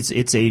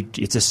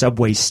a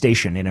subway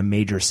station in a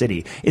major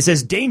city, it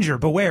says "Danger,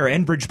 beware,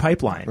 Enbridge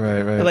pipeline."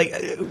 Right. Like,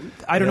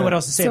 I don't know what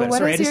else to say so about it. what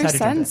Sorry, is I just your had to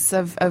jump in.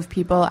 sense of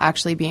people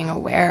actually being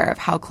aware of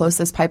how close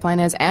this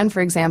pipeline is, and,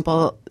 for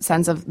example,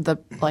 sense of the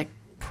like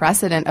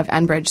precedent of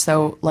Enbridge?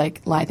 So,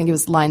 like, I think it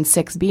was Line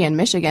 6B in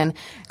Michigan,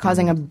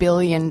 causing $1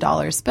 billion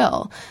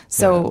spill.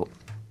 So.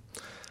 Yeah.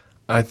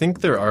 I think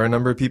there are a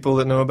number of people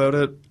that know about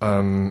it.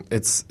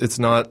 It's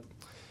not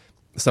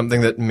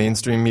something that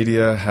mainstream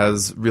media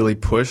has really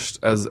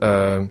pushed as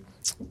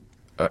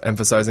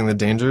emphasizing the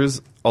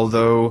dangers,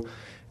 although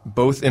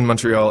both in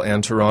Montreal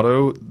and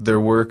Toronto, there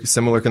were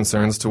similar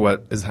concerns to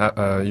what is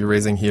you're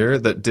raising here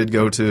that did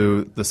go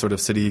to the sort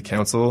of city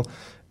council,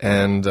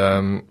 and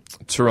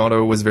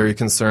Toronto was very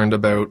concerned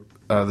about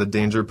the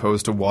danger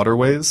posed to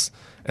waterways.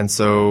 And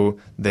so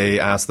they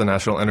asked the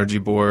National Energy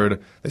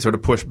Board, they sort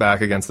of pushed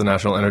back against the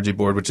National Energy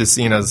Board, which is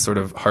seen as sort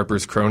of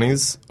Harper's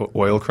cronies,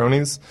 oil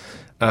cronies.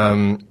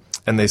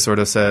 And they sort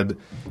of said,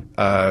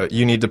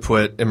 you need to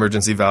put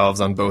emergency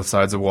valves on both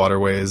sides of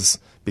waterways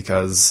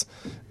because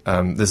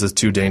this is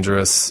too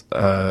dangerous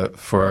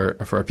for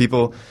our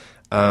people.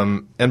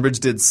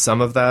 Enbridge did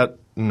some of that,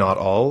 not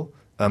all.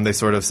 They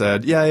sort of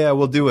said, yeah,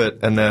 we'll do it,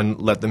 and then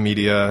let the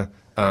media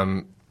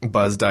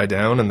buzz die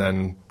down and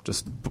then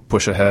just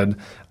push ahead.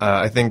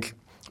 I think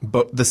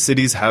the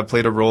cities have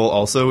played a role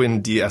also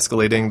in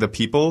de-escalating the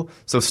people.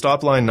 So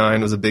Stop Line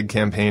 9 was a big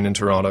campaign in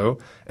Toronto,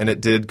 and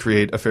it did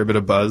create a fair bit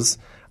of buzz.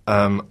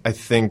 I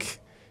think,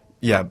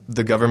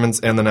 the governments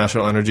and the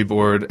National Energy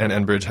Board and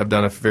Enbridge have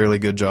done a fairly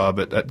good job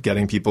at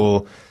getting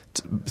people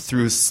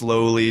through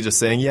slowly just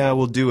saying, yeah,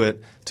 we'll do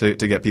it, to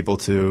get people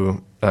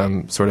to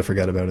sort of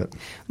forget about it.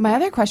 My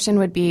other question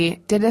would be,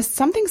 did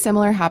something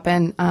similar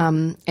happen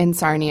in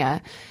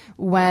Sarnia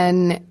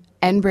when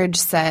Enbridge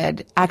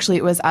said, actually,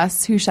 it was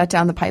us who shut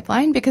down the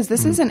pipeline? Because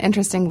this is an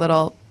interesting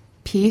little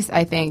piece,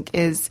 I think,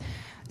 is...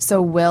 So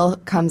Will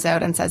comes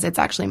out and says it's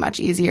actually much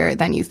easier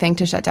than you think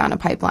to shut down a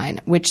pipeline,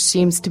 which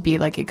seems to be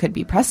like it could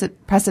be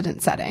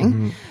precedent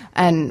setting.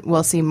 And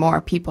we'll see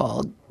more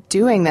people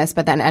doing this.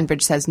 But then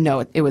Enbridge says,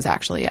 no, it was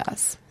actually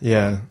us.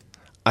 Yeah,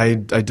 I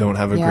don't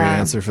have a great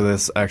answer for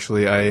this,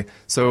 actually.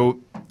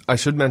 So I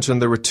should mention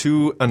there were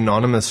 2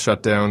 anonymous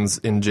shutdowns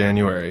in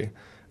January,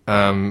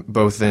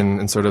 both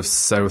in sort of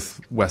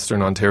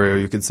southwestern Ontario,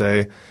 you could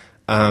say,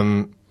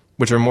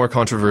 which are more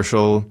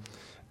controversial.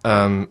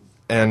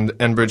 And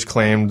Enbridge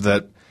claimed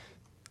that,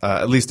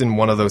 at least in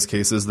one of those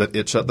cases, that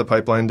it shut the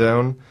pipeline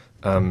down,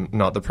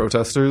 not the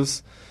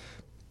protesters.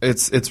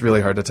 It's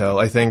really hard to tell.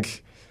 I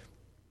think,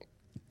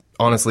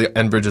 honestly,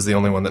 Enbridge is the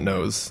only one that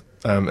knows.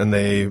 And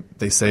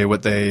they say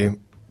what they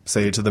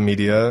say to the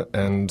media,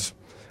 and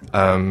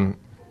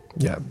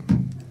yeah.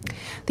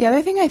 The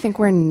other thing I think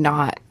we're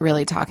not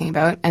really talking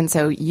about, and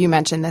so you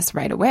mentioned this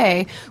right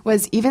away,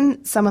 was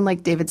even someone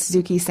like David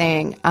Suzuki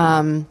saying...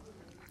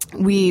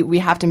 We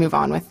have to move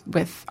on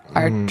with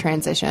our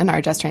transition,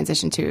 our just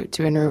transition to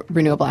a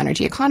renewable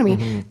energy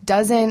economy.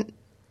 Doesn't,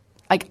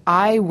 like,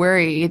 I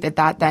worry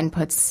that then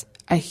puts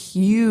a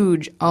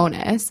huge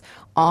onus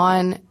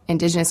on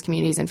Indigenous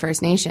communities and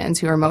First Nations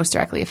who are most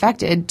directly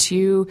affected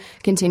to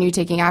continue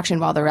taking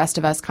action while the rest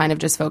of us kind of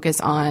just focus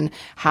on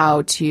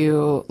how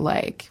to,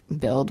 like,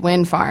 build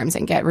wind farms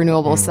and get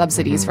renewable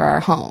subsidies for our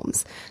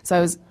homes.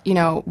 So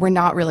we're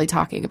not really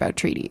talking about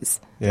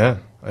treaties. Yeah,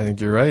 I think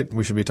you're right.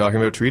 We should be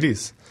talking about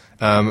treaties.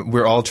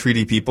 We're all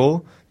treaty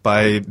people.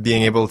 By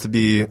being able to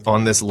be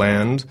on this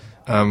land,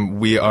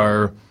 we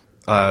are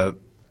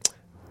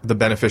the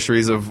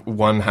beneficiaries of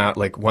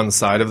one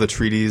side of the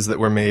treaties that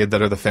were made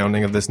that are the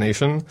founding of this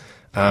nation.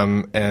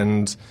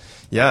 And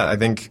yeah, I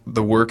think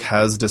the work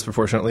has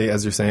disproportionately,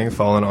 as you're saying,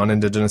 fallen on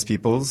Indigenous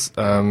peoples.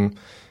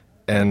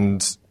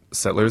 And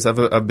settlers have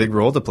a big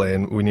role to play,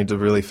 and we need to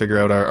really figure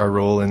out our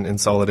role in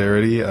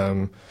solidarity.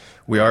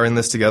 We are in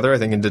this together. I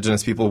think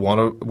Indigenous people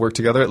want to work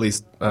together, at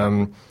least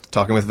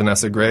talking with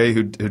Vanessa Gray,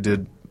 who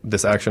did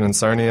this action in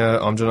Sarnia,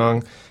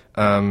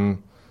 Aamjiwnaang.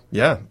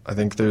 Yeah, I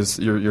think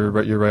you're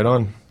right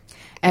on.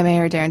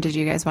 Emma or Darren, did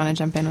you guys want to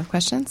jump in with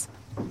questions?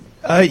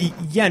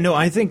 Yeah, no,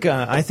 I think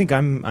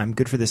I'm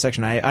good for this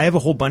section. I have a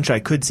whole bunch I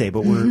could say,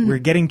 but we're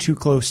getting too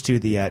close to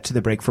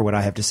the break for what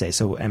I have to say.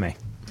 So, Emma.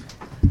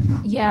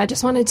 Yeah, I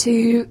just wanted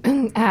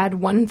to add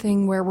one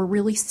thing where we're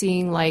really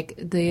seeing like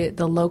the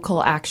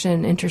local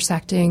action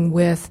intersecting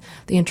with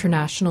the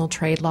international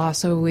trade law.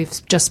 So we've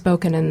just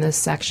spoken in this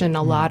section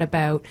a lot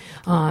about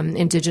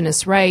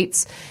Indigenous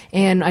rights.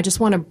 And I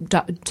just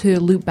want to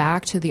loop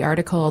back to the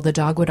article, the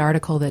Dogwood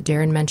article that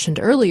Darren mentioned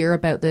earlier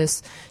about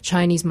this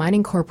Chinese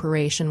mining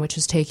corporation, which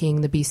is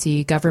taking the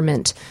BC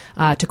government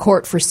to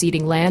court for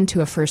ceding land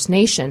to a First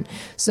Nation.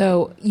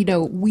 So,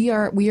 we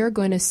are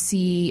going to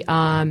see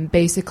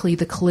basically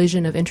the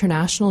collision of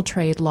international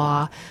trade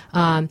law,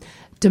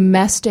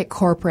 domestic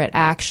corporate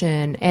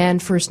action,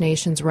 and First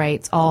Nations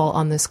rights all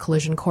on this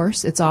collision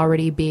course. It's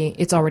already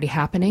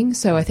happening.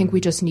 So I think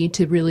we just need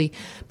to really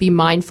be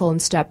mindful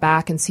and step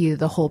back and see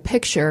the whole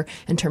picture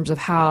in terms of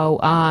how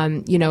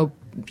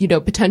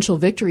potential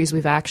victories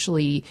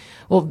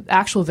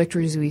actual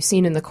victories we've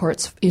seen in the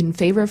courts in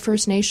favor of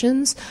First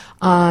Nations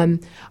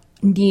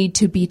need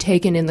to be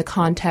taken in the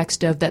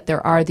context of that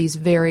there are these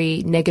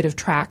very negative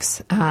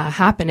tracks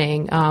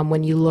happening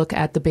when you look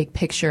at the big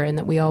picture, and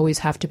that we always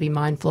have to be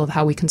mindful of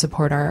how we can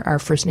support our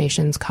First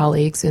Nations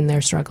colleagues in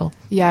their struggle.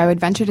 Yeah, I would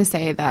venture to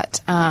say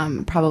that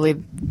probably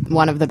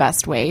one of the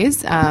best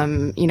ways,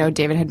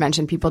 David had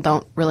mentioned people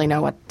don't really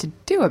know what to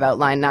do about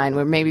Line 9.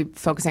 We're maybe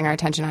focusing our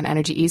attention on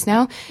Energy East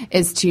now,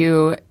 is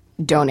to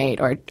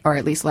donate or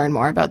at least learn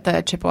more about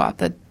the Chippewa,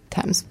 the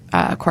Thames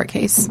court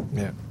case.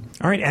 Yeah.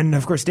 All right, and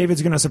of course,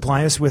 David's going to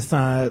supply us with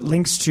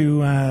links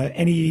to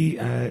any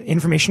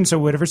information, so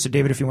whatever. So,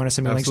 David, if you want to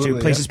send me links to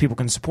places people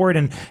can support,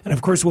 and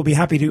of course, we'll be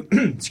happy to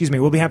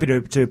we'll be happy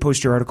to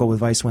post your article with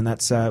Vice when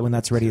that's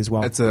ready as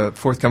well. It's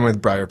forthcoming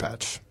with Briar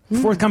Patch.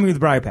 Forthcoming with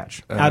Briar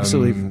Patch.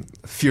 Absolutely.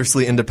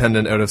 Fiercely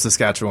independent out of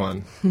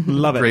Saskatchewan.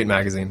 Love it. Great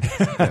magazine.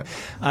 Yeah.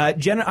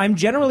 I'm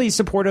generally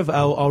supportive,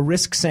 I'll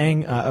risk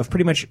saying, of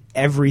pretty much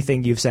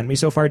everything you've sent me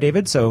so far,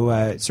 David.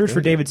 So search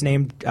for David's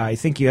name. I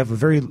think you have a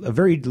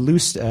very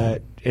loose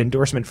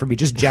endorsement for me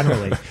just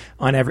generally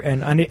on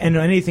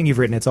anything you've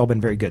written. It's all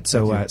been very good.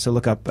 So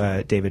look up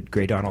David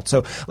Gray Donald.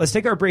 So let's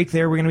take our break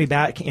there. We're going to be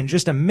back in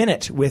just a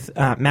minute with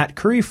Matt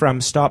Curry from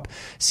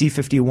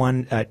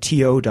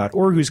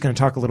StopC51TO.org, who's going to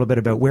talk a little bit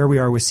about where we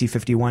are with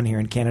C51 here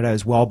in Canada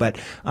as well. But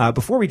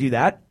before we do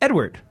that,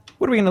 Edward,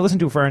 what are we going to listen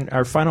to for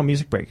our final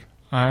music break?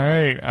 All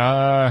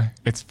right.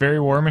 It's very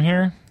warm in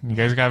here. You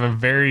guys have a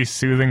very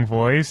soothing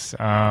voice.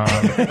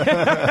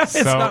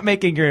 It's not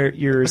making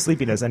your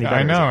sleepiness any better.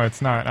 I know,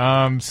 it's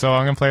not. So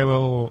I'm going to play a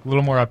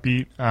little more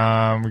upbeat.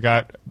 We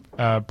got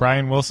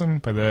Brian Wilson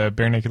by the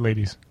Bare Naked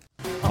Ladies.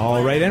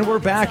 All right, and we're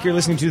back. You're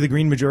listening to The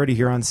Green Majority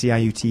here on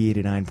CIUT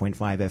 89.5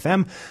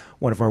 FM,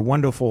 one of our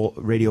wonderful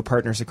radio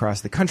partners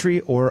across the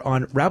country, or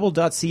on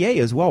Rabble.ca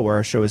as well, where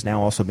our show is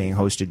now also being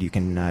hosted. You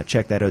can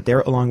check that out there,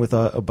 along with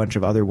a bunch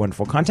of other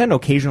wonderful content.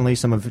 Occasionally,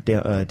 some of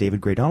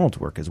David Gray Donald's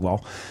work as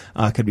well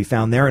could be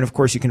found there. And, of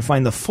course, you can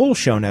find the full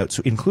show notes,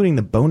 including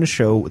the bonus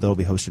show that will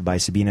be hosted by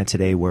Sabina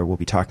today, where we'll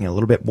be talking a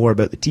little bit more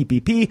about the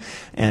TPP.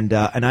 And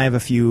I have a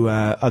few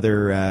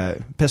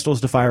other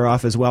pistols to fire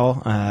off as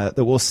well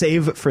that we'll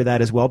save for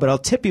that as well. But I'll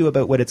tip you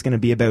about what it's going to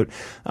be about,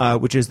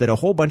 which is that a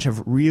whole bunch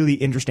of really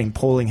interesting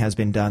polling has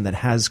been done that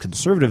has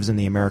conservatives in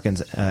the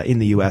Americans in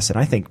the U.S. and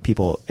I think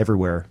people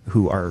everywhere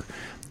who are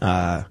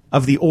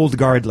of the old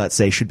guard, let's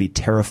say, should be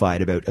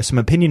terrified about some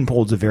opinion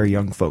polls of very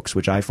young folks,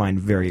 which I find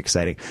very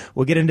exciting.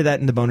 We'll get into that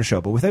in the bonus show.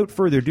 But without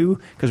further ado,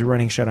 because we're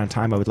running short on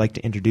time, I would like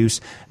to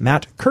introduce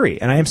Matt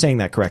Curry. And I am saying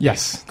that correctly.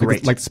 Yes.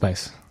 Great. Like the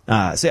spice.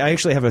 So I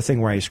actually have a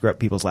thing where I screw up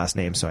people's last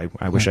names, so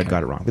I wish I'd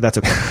got it wrong, but that's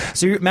okay.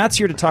 So Matt's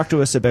here to talk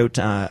to us about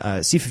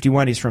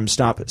C51. He's from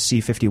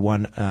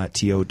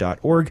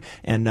StopC51TO.org,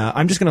 and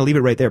I'm just going to leave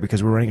it right there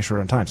because we're running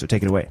short on time, so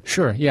take it away.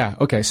 Sure, yeah.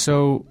 Okay,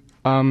 so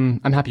I'm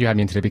happy you had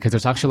me in today because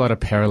there's actually a lot of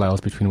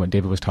parallels between what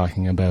David was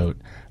talking about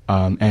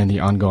and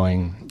the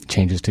ongoing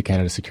changes to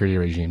Canada's security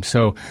regime.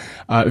 So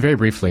very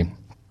briefly,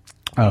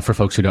 for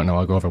folks who don't know,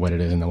 I'll go over what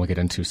it is and then we'll get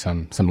into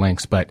some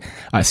links. But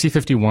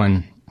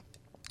C51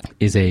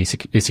 is a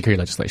security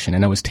legislation,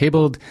 and it was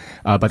tabled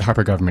by the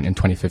Harper government in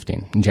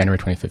January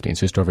 2015, so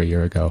just over a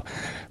year ago,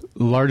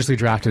 largely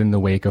drafted in the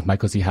wake of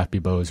Michael Z.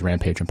 Happy-Beau's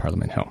rampage on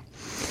Parliament Hill.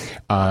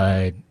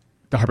 The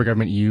Harper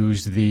government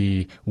used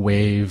the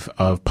wave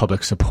of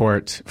public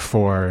support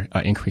for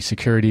increased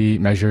security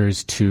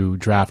measures to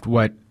draft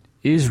what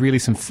is really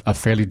a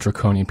fairly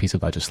draconian piece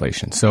of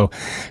legislation. So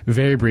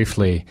very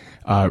briefly,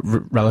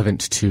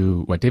 relevant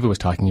to what David was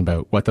talking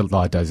about, what the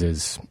law does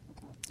is,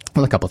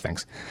 well, a couple of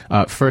things.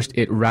 First,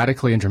 it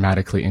radically and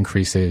dramatically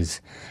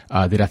increases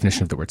the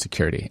definition of the word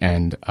security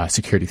and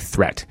security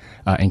threat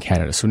in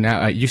Canada. So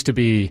now it used to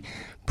be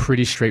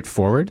pretty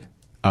straightforward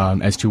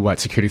as to what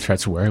security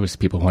threats were. It was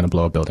people who wanted to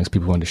blow up buildings,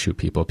 people who wanted to shoot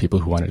people, people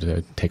who wanted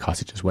to take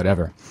hostages,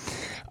 whatever.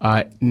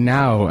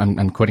 Now,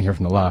 I'm quoting here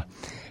from the law,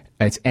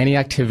 It's any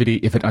activity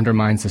if it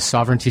undermines the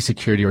sovereignty,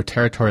 security, or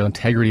territorial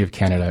integrity of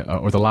Canada,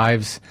 or the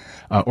lives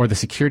or the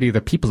security of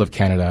the people of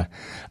Canada.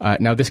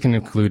 Now, this can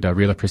include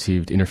real or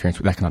perceived interference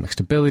with economic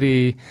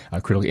stability,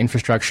 critical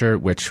infrastructure,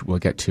 which we'll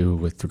get to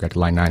with regard to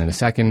Line 9 in a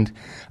second,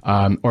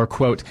 or,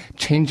 quote,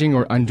 changing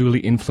or unduly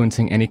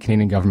influencing any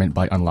Canadian government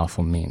by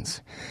unlawful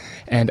means.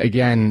 And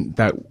again,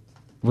 that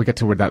we'll get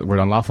to that word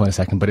unlawful in a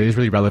second, but it is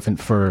really relevant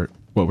for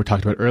what we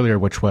talked about earlier,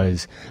 which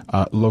was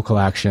local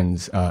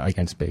actions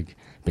against big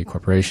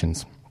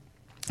corporations.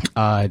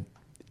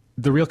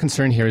 The real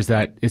concern here is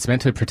that it's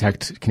meant to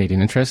protect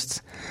Canadian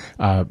interests,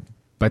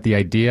 but the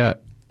idea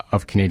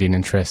of Canadian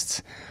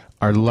interests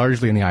are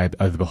largely in the eye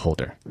of the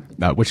beholder,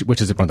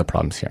 which is one of the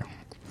problems here.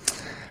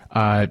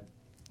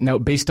 Now,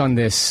 based on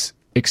this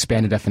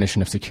expanded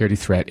definition of security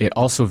threat, it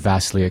also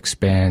vastly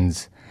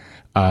expands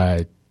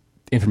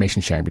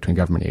information sharing between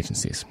government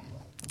agencies.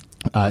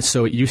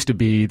 So it used to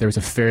be there was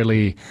a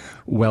fairly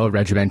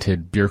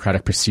well-regimented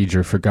bureaucratic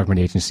procedure for government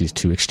agencies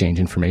to exchange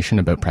information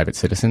about private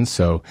citizens.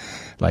 So,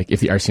 like, if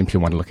the RCMP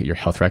wanted to look at your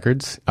health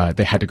records,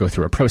 they had to go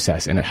through a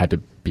process, and it had to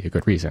be a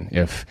good reason.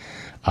 If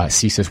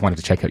CSIS wanted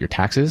to check out your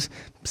taxes,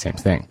 same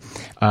thing.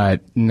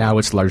 Now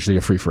it's largely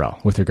a free-for-all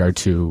with regard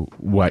to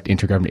what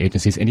intergovernment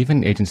agencies and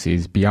even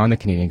agencies beyond the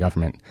Canadian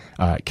government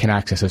can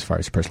access as far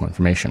as personal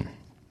information.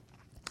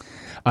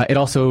 It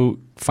also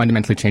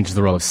fundamentally changes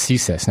the role of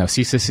CSIS. Now,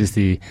 CSIS is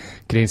the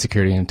Canadian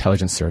Security and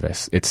Intelligence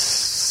Service. It's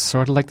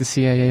sort of like the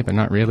CIA, but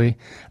not really.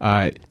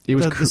 It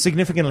was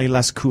significantly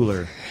less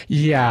cooler.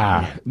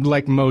 Yeah,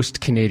 like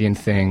most Canadian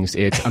things,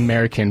 it's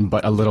American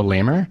but a little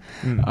lamer.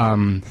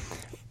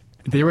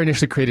 They were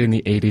initially created in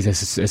the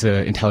 80s as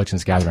an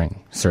intelligence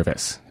gathering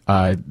service.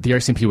 The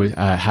RCMP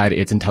had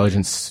its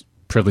intelligence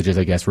privileges,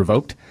 I guess,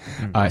 revoked.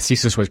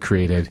 CSIS was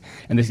created,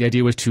 and the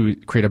idea was to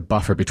create a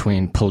buffer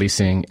between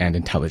policing and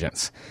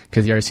intelligence,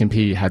 because the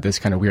RCMP had this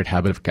kind of weird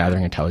habit of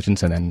gathering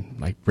intelligence and then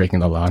like breaking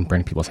the law and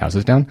burning people's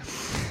houses down.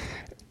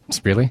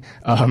 Really?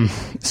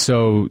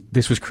 So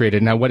this was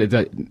created. Now,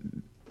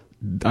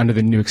 under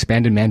the new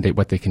expanded mandate,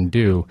 what they can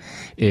do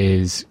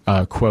is,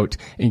 quote,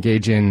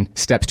 engage in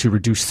steps to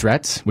reduce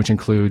threats, which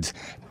includes,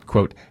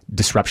 quote,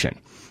 disruption.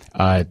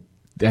 And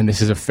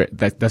this is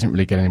that doesn't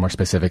really get any more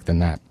specific than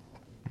that.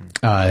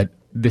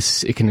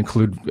 It can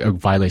include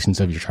violations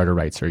of your charter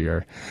rights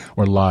or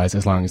laws,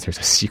 as long as there's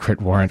a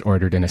secret warrant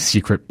ordered in a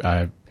secret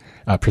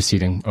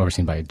proceeding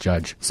overseen by a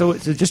judge. So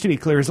just to be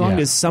clear, as long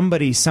as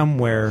somebody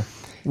somewhere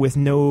with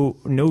no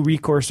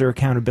recourse or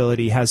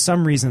accountability has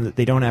some reason that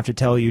they don't have to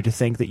tell you to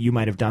think that you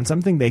might have done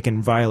something, they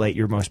can violate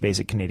your most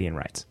basic Canadian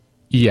rights.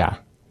 Yeah.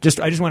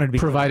 I just wanted to be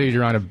provided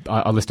you're on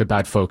a list of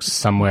bad folks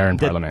somewhere in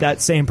Parliament. That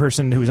same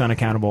person who's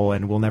unaccountable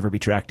and will never be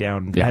tracked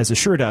down has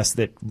assured us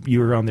that you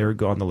were on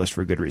the list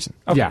for a good reason.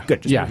 Okay,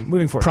 good.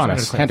 Moving forward.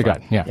 Promise. Hand to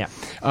God. Yeah.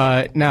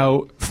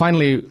 Now,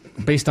 finally,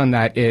 based on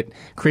that, it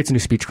creates a new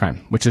speech crime,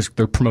 which is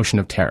the promotion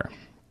of terror.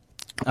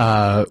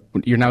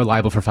 You're now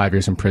liable for 5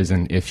 years in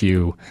prison if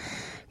you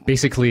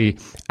basically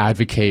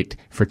advocate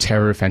for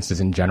terror offenses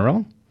in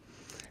general.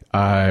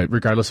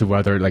 Regardless of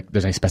whether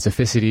there's any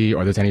specificity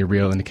or there's any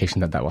real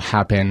indication that will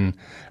happen.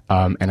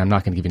 And I'm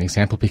not going to give you an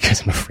example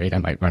because I'm afraid I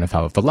might run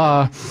afoul of the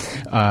law.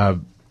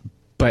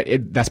 But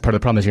that's part of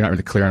the problem is you're not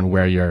really clear on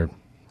where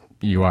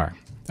you are,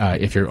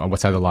 if you're on what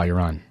side of the law you're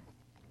on.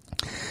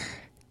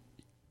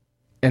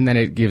 And then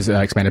it gives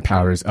expanded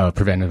powers of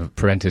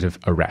preventative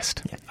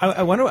arrest. Yeah.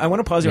 I want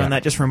to pause you on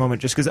that just for a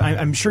moment, just because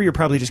I'm sure you're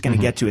probably just going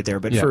to get to it there.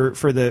 But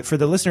for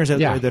the listeners out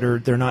there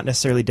that they're not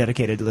necessarily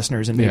dedicated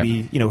listeners and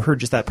maybe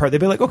heard just that part,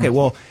 they'd be like, okay,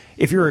 well,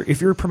 if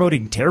you're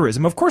promoting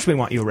terrorism, of course we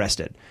want you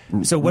arrested.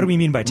 So what do we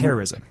mean by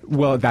terrorism?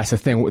 Well, that's the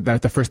thing.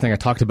 The first thing I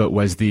talked about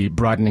was the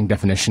broadening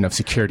definition of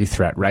security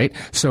threat, right?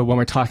 So when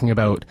we're talking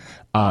about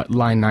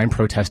Line 9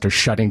 protesters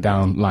shutting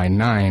down Line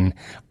 9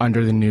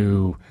 under the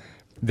new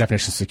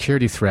definition of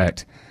security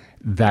threat,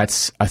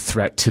 that's a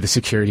threat to the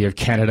security of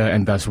Canada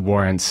and thus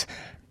warrants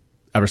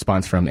a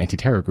response from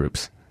anti-terror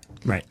groups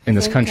in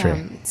this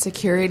country.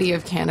 Security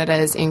of Canada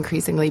is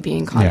increasingly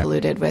being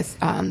convoluted with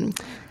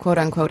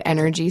quote-unquote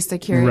energy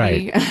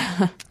security.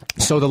 Right.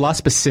 So the law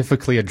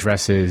specifically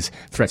addresses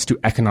threats to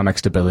economic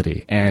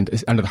stability.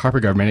 And under the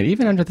Harper government, and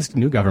even under this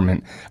new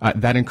government,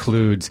 that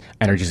includes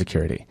energy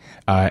security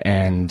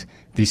and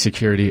the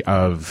security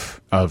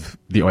of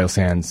the oil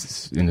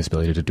sands in its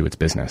ability to do its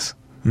business.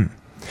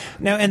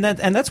 Now, and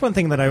that's one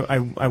thing that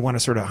I want to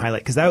sort of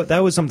highlight, because that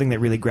was something that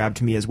really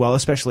grabbed me as well,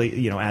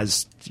 especially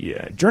as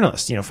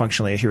journalists,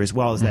 functionally here as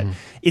well, is that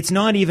it's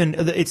not even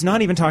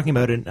talking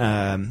about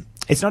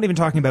it's not even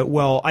talking about,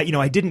 well,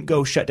 I didn't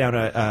go shut down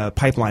a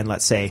pipeline,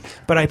 let's say,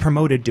 but I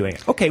promoted doing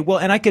it. Okay, well,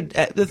 and I could.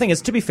 The thing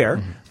is, to be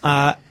fair,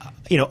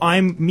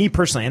 I'm me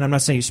personally, and I'm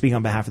not saying you speak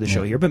on behalf of the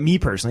show here, but me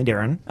personally,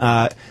 Darren,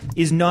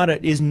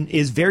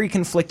 is very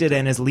conflicted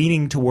and is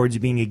leaning towards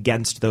being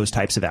against those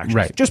types of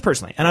actions, just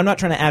personally. And I'm not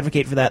trying to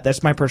advocate for that.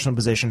 That's my personal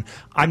position.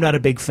 I'm not a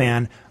big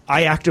fan.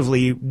 I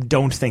actively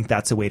don't think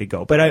that's a way to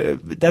go. But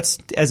that's,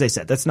 as I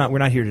said, we're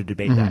not here to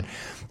debate that.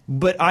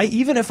 But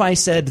even if I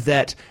said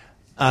that.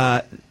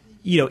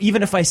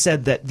 even if I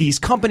said that these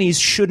companies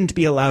shouldn't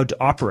be allowed to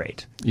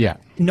operate, Yeah.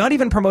 not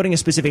even promoting a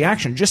specific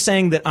action, just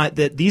saying that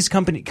that these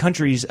private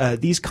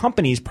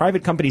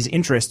companies'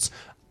 interests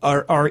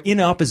are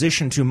in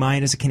opposition to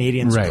mine as a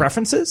Canadian's Right.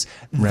 preferences,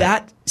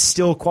 that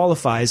still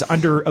qualifies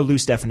under a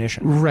loose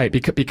definition. Right,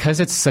 because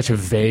it's such a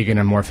vague and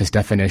amorphous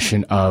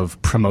definition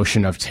of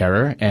promotion of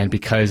terror, and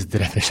because the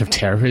definition of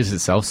terror is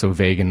itself so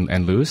vague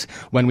and loose,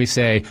 when we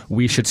say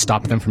we should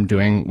stop them from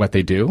doing what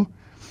they do,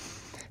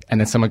 and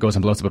then someone goes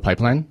and blows up a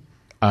pipeline,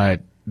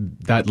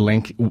 that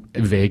link,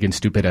 vague and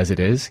stupid as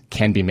it is,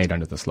 can be made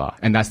under this law.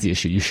 And that's the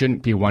issue. You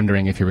shouldn't be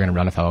wondering if you're going to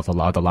run afoul of the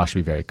law. The law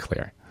should be very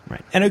clear.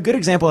 Right. And a good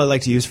example I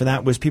like to use for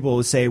that was people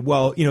would say,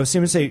 well,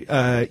 students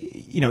say,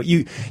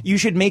 you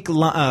should make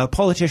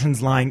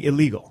politicians lying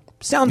illegal.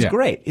 Sounds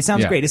great. It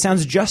sounds great. It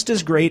sounds just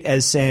as great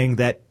as saying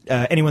that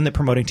anyone that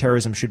promoting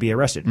terrorism should be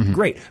arrested.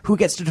 Great. Who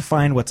gets to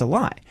define what's a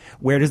lie?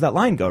 Where does that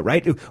line go,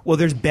 right? Well,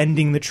 there's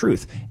bending the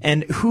truth.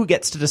 And who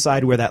gets to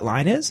decide where that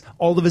line is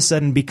all of a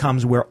sudden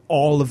becomes where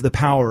all of the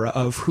power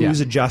of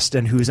who's a just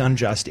and who's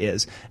unjust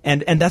is.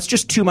 And that's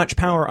just too much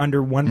power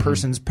under one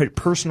person's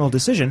personal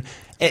decision.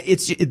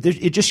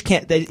 It just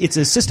can't. It's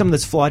a system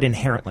that's flawed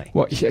inherently.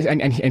 Well,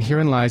 and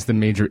herein lies the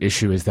major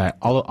issue: is that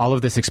all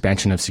of this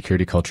expansion of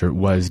security culture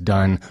was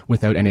done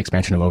without any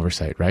expansion of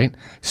oversight, right?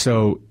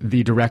 So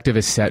the directive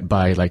is set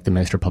by like the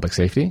Minister of Public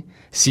Safety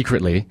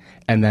secretly,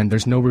 and then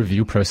there's no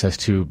review process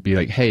to be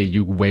like, hey,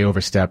 you way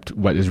overstepped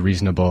what is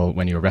reasonable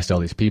when you arrest all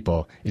these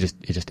people. It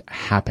just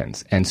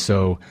happens, and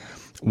so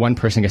one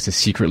person gets to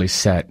secretly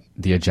set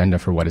the agenda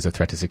for what is a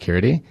threat to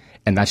security,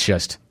 and that's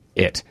just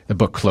it. The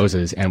book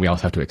closes, and we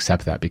also have to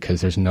accept that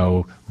because there's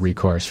no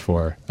recourse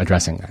for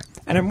addressing that.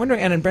 And I'm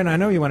wondering, and Brenna, I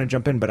know you want to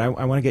jump in, but I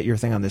want to get your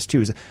thing on this too.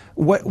 Is at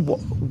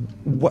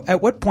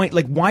what point,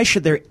 like, why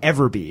should there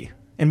ever be?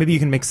 And maybe you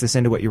can mix this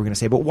into what you were going to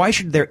say, but why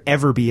should there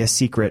ever be a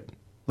secret?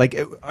 Like,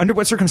 under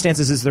what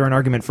circumstances is there an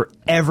argument for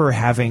ever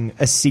having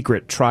a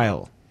secret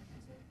trial?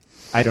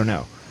 I don't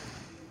know.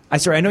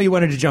 I know you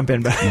wanted to jump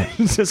in, but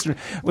just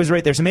was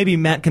right there. So maybe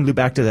Matt can loop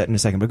back to that in a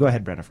second. But go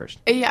ahead, Brenna, first.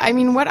 Yeah, I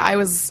mean, what I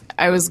was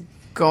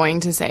going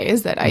to say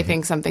is that I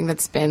think something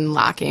that's been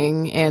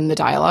lacking in the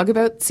dialogue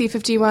about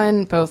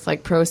C51, both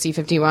like pro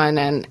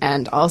C51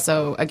 and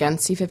also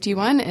against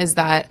C51, is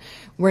that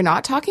we're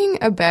not talking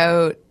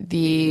about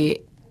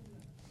the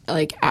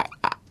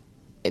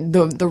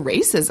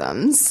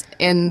racisms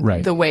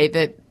in the way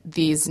that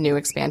these new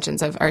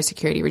expansions of our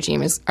security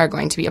regime are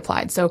going to be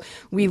applied. So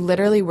we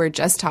literally were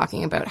just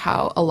talking about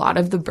how a lot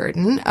of the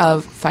burden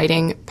of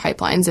fighting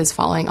pipelines is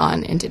falling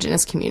on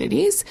Indigenous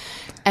communities,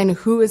 and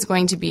who is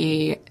going to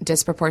be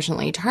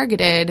disproportionately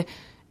targeted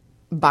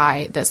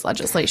by this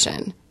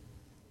legislation.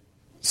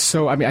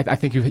 So, I mean, I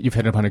think you've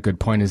hit upon a good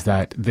point, is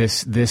that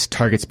this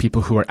targets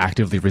people who are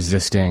actively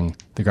resisting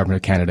the government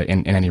of Canada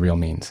in any real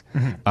means.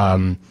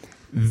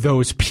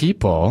 Those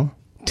people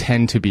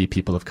tend to be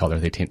people of color.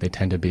 They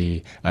tend to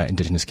be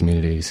Indigenous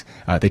communities.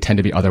 They tend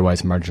to be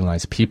otherwise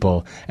marginalized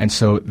people. And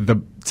so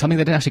something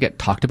that didn't actually get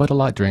talked about a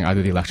lot during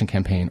either the election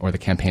campaign or the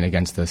campaign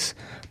against this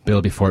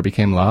bill before it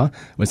became law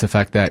was the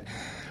fact that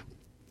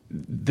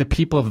the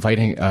people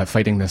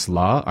fighting this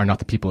law are not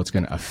the people it's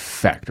going to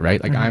affect,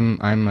 right? Like,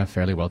 I'm a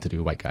fairly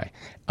well-to-do white guy.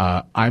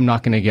 I'm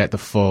not going to get the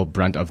full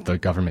brunt of the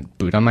government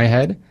boot on my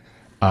head.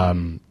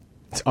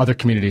 Other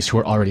communities who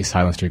are already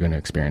silenced are going to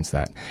experience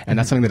that. And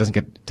that's something that doesn't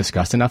get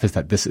discussed enough, is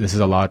that this is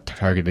a law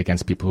targeted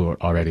against people who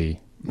are already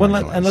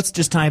marginalized. And let's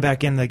just tie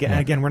back in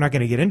again, we're not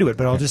going to get into it,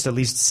 but I'll just at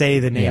least say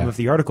the name of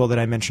the article that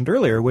I mentioned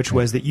earlier, which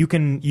was that you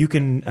can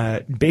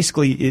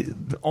basically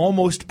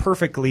almost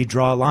perfectly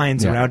draw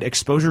lines around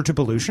exposure to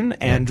pollution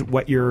and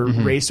what your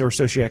race or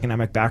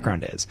socioeconomic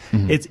background is.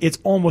 It's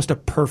almost a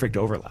perfect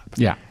overlap.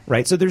 Yeah.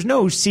 Right? So there's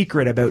no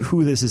secret about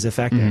who this is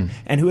affecting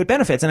and who it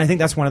benefits. And I think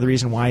that's one of the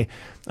reasons why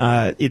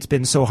it's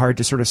been so hard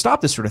to sort of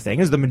stop this sort of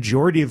thing, is the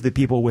majority of the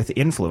people with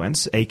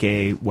influence,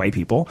 aka white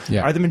people,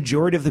 are the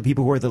majority of the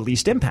people who are the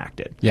least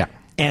impacted. Yeah.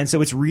 And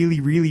so it's really,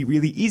 really,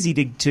 really easy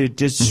to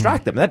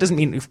distract them. That doesn't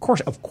mean, of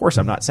course,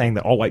 I'm not saying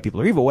that all white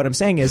people are evil. What I'm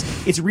saying is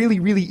it's really,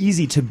 really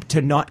easy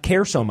to not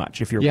care so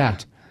much if you're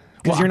white.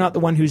 Because you're not the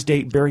one who's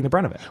bearing the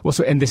brunt of it. Well,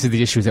 and this is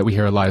the issue that we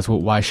hear a lot is,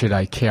 well, why should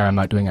I care? I'm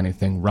not doing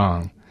anything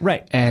wrong.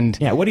 Right. And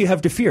what do you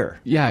have to fear?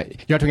 Yeah,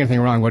 you're not doing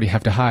anything wrong. What do you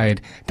have to hide?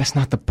 That's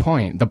not the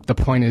point. The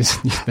point is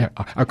that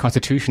our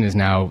Constitution is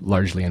now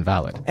largely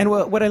invalid. And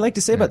what I like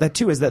to say about that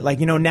too is that, like,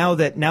 now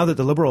that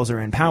the Liberals are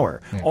in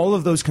power, all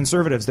of those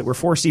conservatives that were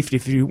for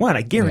C51,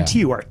 I guarantee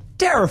you, are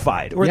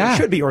terrified, or they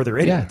should be, or they're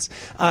idiots.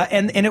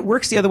 And it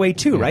works the other way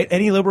too, right?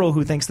 Any liberal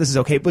who thinks this is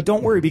okay, but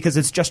don't worry because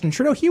it's Justin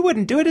Trudeau, he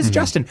wouldn't do it as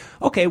Justin.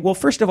 Okay, well,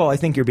 first of all, I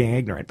think you're being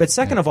ignorant. But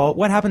second of all,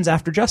 what happens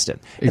after Justin?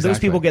 And those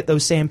people get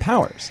those same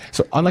powers.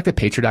 So unlike the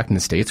Patriot Act in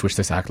the States, which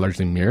this act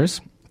largely mirrors,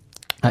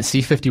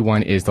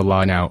 C51 is the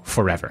law now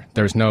forever.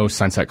 There's no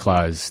sunset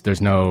clause.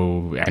 There's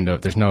no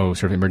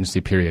sort of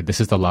emergency period.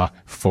 This is the law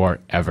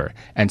forever.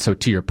 And so,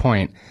 to your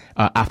point,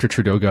 after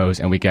Trudeau goes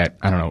and we get,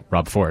 I don't know,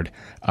 Rob Ford,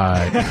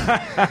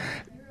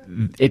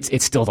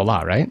 it's still the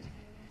law, right?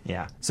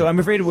 Yeah. So I'm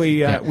afraid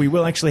we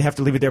will actually have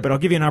to leave it there, but I'll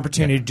give you an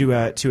opportunity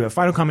to do a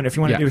final comment if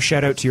you want to do a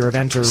shout out to your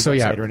event or so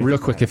website or anything. Real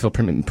quick, if you'll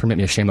permit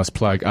me a shameless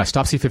plug,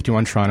 Stop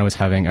C51 Toronto is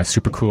having a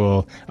super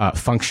cool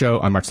funk show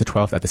on March the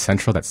 12th at the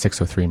Central. That's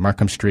 603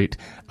 Markham Street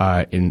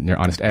near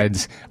Honest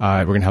Ed's.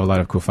 We're going to have a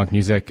lot of cool funk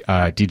music,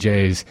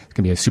 DJs. It's going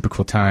to be a super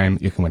cool time.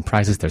 You can win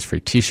prizes. There's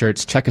free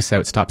T-shirts. Check us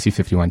out,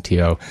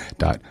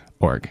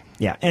 stopc51to.org.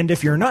 Yeah, and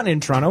if you're not in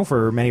Toronto,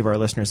 for many of our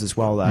listeners as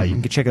well, you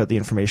can check out the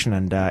information,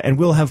 and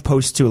we'll have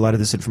posts to a lot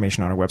of this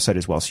information on our website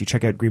as well. So you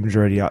check out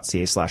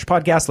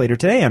greenmajority.ca/podcast later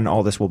today, and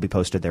all this will be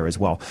posted there as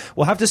well.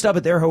 We'll have to stop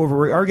it there. However,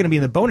 we are going to be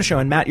in the bonus show,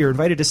 and Matt, you're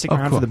invited to stick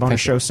around for the bonus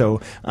show.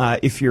 So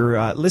if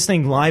you're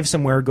listening live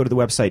somewhere, go to the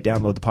website,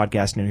 download the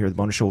podcast, and you'll hear the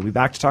bonus show. We'll be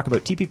back to talk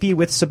about TPP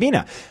with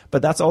Sabina.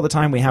 But that's all the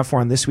time we have for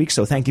on this week.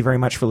 So thank you very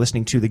much for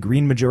listening to the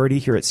Green Majority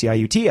here at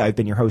CIUT. I've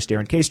been your host,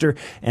 Darren Kaster,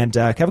 and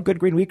have a good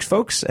green week,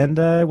 folks, and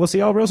we'll see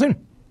you all real soon.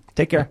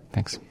 Take care.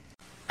 Thanks.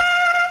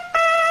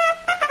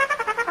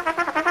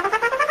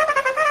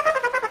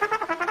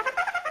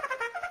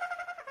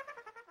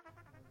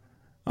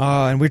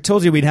 And we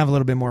told you we'd have a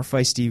little bit more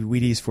feisty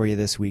Wheaties for you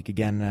this week.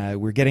 Again,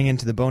 we're getting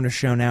into the bonus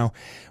show now.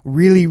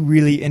 Really,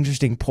 really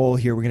interesting poll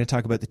here. We're going to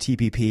talk about the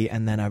TPP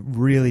and then a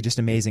really just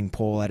amazing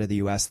poll out of the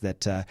U.S.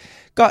 that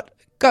got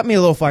me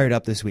a little fired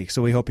up this week,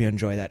 so we hope you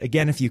enjoy that.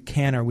 Again, if you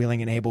can, are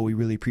willing and able, we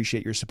really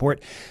appreciate your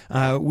support.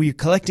 We're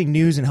collecting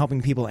news and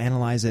helping people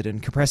analyze it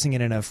and compressing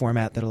it in a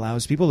format that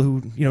allows people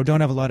who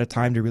don't have a lot of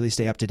time to really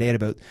stay up to date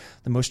about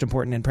the most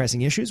important and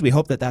pressing issues. We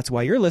hope that that's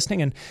why you're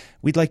listening, and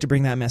we'd like to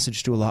bring that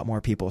message to a lot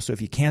more people. So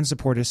if you can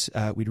support us,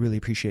 we'd really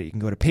appreciate it. You can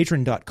go to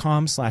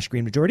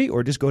patreon.com/greenmajority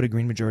or just go to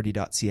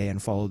greenmajority.ca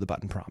and follow the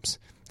button prompts.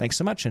 Thanks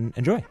so much and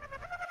enjoy.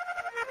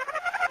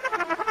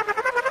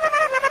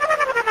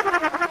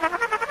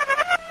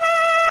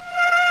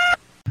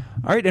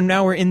 All right, and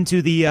now we're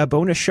into the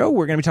bonus show.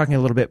 We're going to be talking a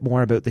little bit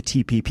more about the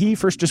TPP.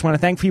 First, just want to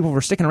thank people for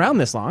sticking around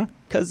this long,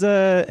 because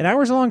an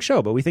hour is a long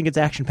show, but we think it's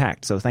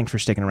action-packed, so thanks for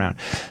sticking around.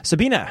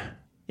 Sabina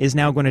is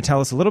now going to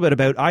tell us a little bit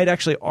about, I'd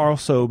actually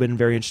also been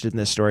very interested in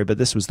this story, but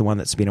this was the one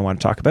that Sabina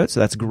wanted to talk about, so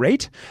that's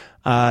great.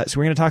 So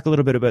we're going to talk a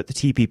little bit about the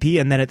TPP,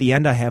 and then at the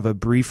end I have a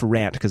brief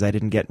rant, because I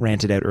didn't get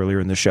ranted out earlier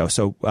in the show.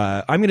 So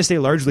I'm going to stay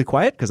largely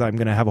quiet, because I'm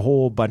going to have a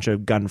whole bunch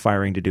of gun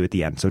firing to do at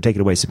the end. So take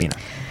it away, Sabina.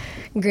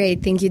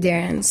 Great. Thank you,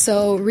 Darren.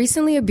 So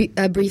recently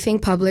a briefing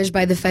published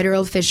by the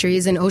Federal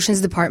Fisheries and Oceans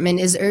Department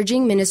is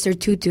urging Minister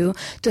Tutu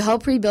to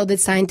help rebuild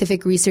its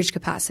scientific research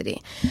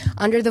capacity.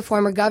 Under the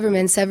former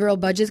government, several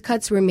budget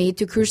cuts were made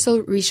to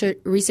crucial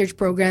research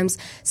programs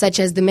such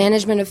as the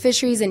management of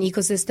fisheries and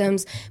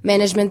ecosystems,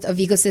 management of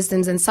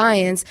ecosystems and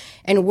science,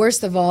 and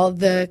worst of all,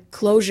 the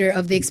closure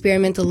of the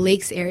experimental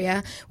lakes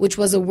area, which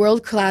was a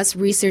world-class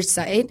research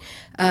site,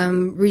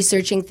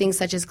 researching things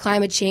such as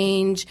climate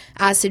change,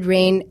 acid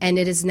rain, and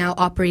it is now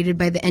operated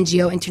by the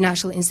NGO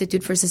International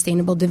Institute for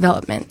Sustainable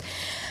Development.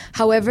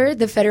 However,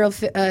 the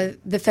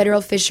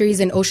Federal Fisheries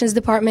and Oceans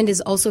Department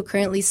is also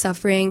currently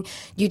suffering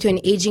due to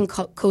an aging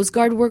Coast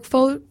Guard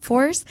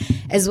workforce,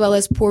 as well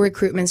as poor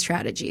recruitment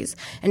strategies.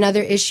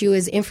 Another issue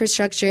is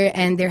infrastructure,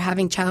 and they're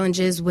having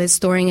challenges with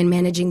storing and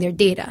managing their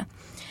data.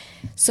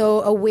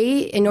 So a way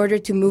in order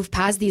to move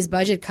past these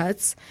budget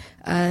cuts,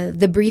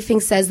 the briefing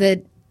says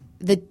that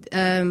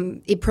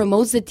it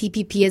promotes the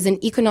TPP as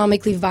an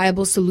economically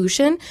viable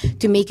solution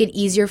to make it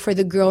easier for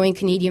the growing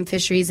Canadian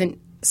fisheries and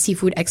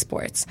seafood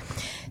exports.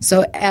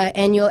 So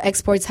annual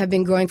exports have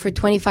been growing for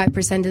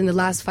 25% in the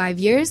last 5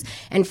 years,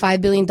 and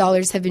 $5 billion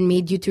have been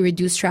made due to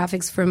reduced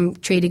traffics from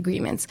trade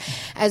agreements.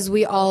 As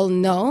we all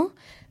know,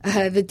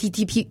 the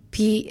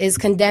TPP is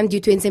condemned due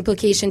to its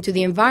implication to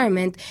the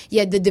environment,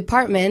 yet the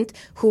department,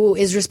 who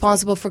is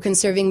responsible for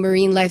conserving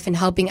marine life and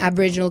helping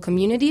Aboriginal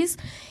communities,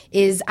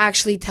 is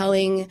actually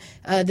telling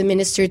the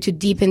minister to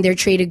deepen their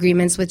trade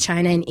agreements with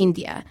China and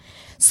India.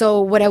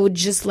 So what I would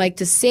just like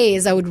to say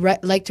is I would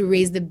like to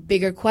raise the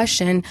bigger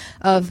question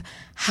of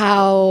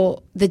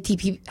how the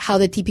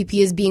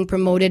TPP is being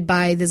promoted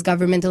by this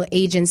governmental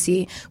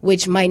agency,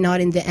 which might not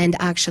in the end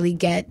actually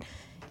get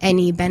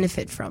any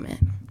benefit from it.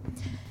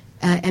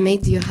 Emma,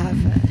 do you have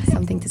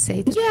something to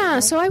say? Yeah,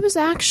 so I was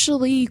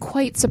actually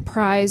quite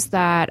surprised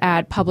that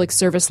at public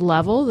service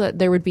level that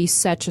there would be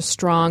such a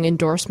strong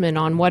endorsement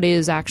on what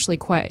is actually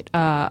quite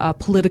a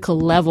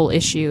political level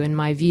issue in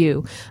my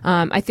view.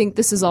 I think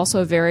this is also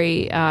a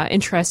very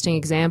interesting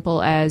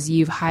example, as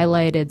you've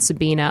highlighted,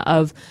 Sabina,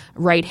 of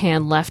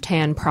right-hand,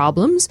 left-hand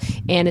problems,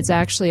 and it's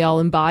actually all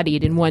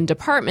embodied in one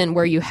department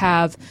where you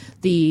have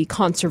the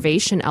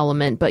conservation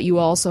element, but you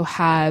also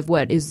have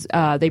what is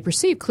they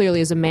perceive clearly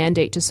as a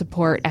mandate to support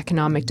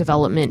economic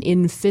development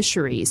in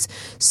fisheries.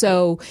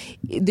 So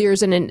there's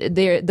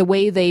the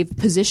way they've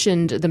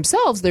positioned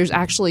themselves, there's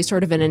actually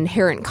sort of an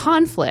inherent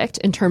conflict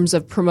in terms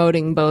of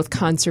promoting both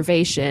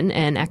conservation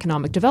and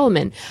economic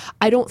development.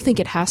 I don't think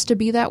it has to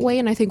be that way,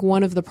 and I think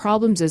one of the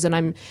problems is, and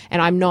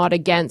I'm not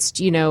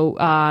against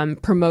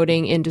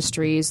promoting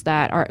industries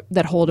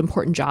that hold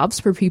important jobs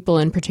for people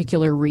in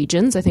particular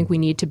regions. I think we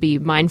need to be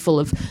mindful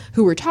of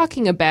who we're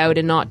talking about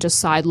and not just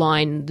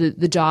sideline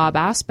the job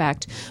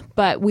aspect.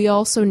 But we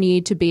also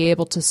need to be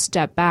able to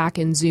step back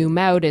and zoom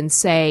out and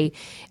say,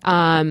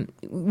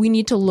 we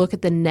need to look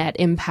at the net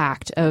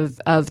impact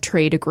of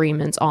trade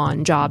agreements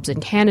on jobs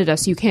in Canada.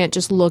 So you can't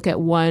just look at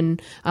one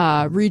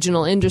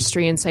regional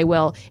industry and say,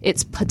 well,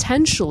 it's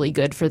potentially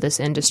good for this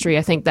industry.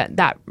 I think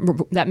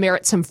that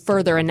merits some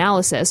further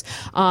analysis.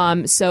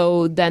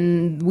 So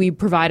then we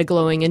provide a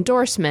glowing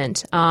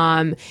endorsement.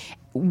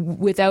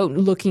 Without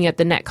looking at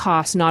the net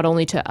cost, not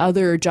only to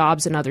other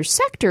jobs and other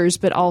sectors,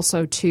 but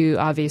also to,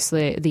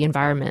 obviously, the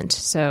environment.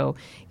 So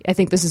I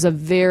think this is a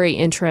very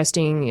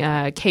interesting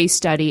case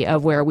study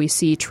of where we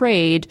see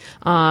trade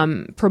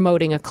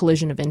promoting a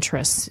collision of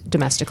interests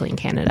domestically in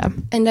Canada.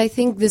 And I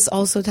think this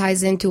also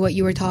ties into what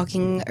you were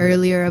talking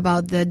earlier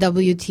about the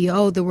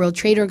WTO, the World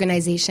Trade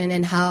Organization,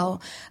 and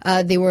how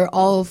they were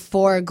all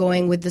for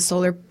going with the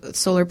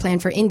solar plan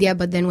for India.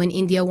 But then when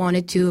India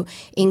wanted to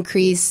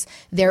increase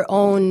their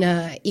own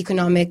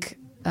economic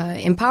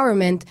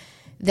empowerment,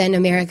 then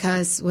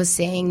America was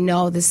saying,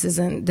 no, this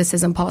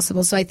isn't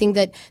possible. So I think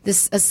that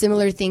a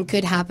similar thing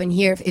could happen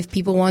here if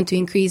people want to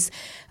increase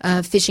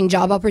fishing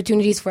job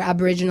opportunities for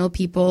Aboriginal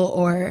people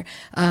or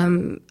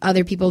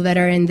other people that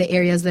are in the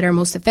areas that are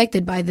most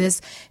affected by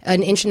this.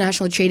 An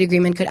international trade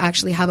agreement could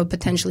actually have a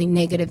potentially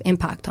negative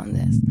impact on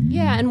this.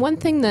 Yeah, and one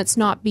thing that's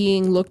not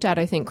being looked at,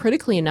 I think,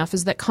 critically enough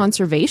is that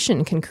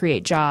conservation can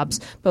create jobs,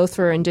 both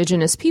for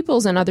Indigenous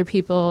peoples and other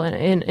people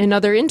in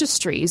other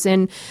industries.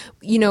 And,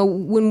 you know,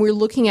 when we're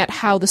looking at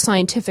how the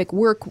scientific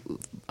work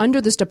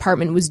under this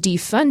department was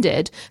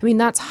defunded, I mean,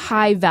 that's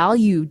high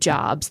value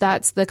jobs.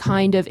 That's the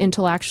kind of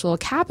intellectual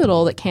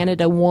capital that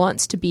Canada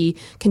wants to be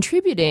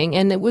contributing.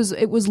 And it was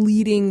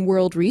leading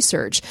world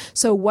research.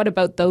 So what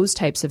about those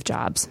types of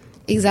jobs?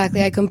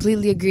 Exactly. I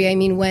completely agree. I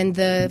mean, when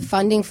the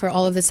funding for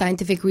all of the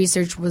scientific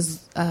research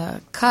was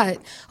cut,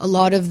 a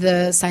lot of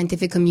the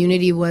scientific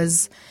community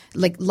was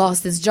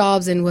lost its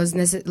jobs and was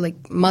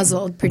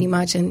muzzled pretty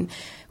much. And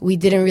we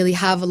didn't really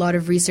have a lot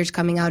of research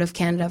coming out of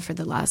Canada for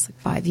the last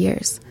 5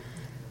 years.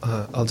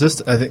 I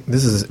think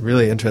this is a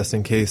really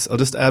interesting case. I'll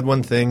just add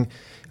one thing.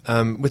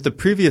 With the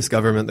previous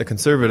government, the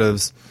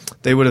Conservatives,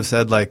 they would have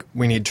said,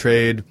 we need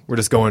trade, we're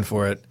just going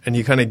for it. And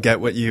you kind of get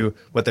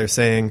what they're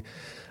saying.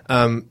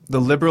 The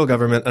Liberal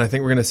government, and I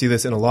think we're going to see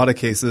this in a lot of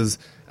cases,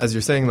 as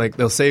you're saying,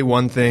 they'll say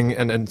one thing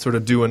and sort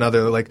of do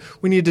another.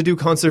 We need to do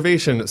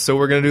conservation, so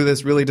we're going to do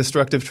this really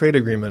destructive trade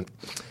agreement.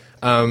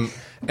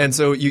 And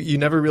so you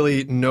never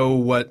really know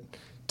what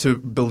to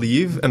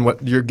believe and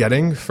what you're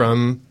getting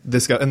from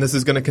this guy. And this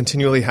is going to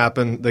continually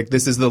happen.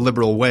 This is the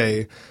Liberal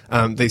way.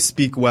 They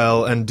speak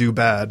well and do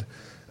bad.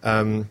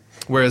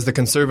 Whereas the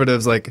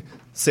Conservatives,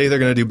 say they're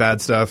going to do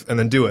bad stuff and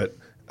then do it.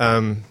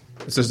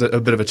 It's just a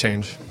bit of a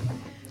change.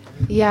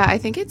 Yeah, I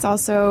think it's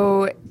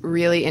also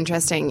really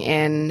interesting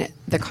in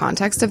the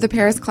context of the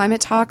Paris climate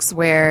talks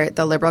where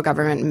the Liberal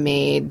government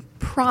made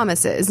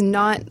promises,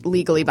 not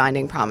legally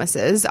binding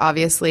promises.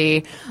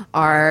 Obviously,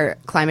 our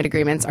climate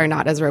agreements are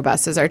not as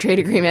robust as our trade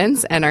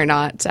agreements and are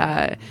not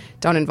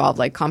don't involve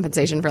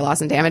compensation for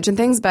loss and damage and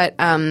things. But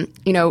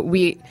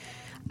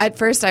at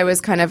first, I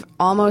was kind of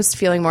almost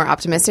feeling more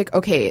optimistic.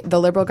 Okay, the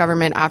Liberal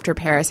government after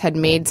Paris had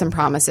made some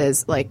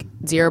promises,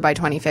 zero by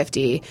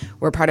 2050.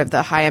 We're part of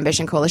the High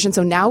Ambition Coalition.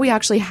 So now we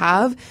actually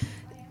have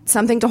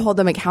something to hold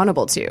them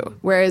accountable to.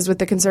 Whereas with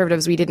the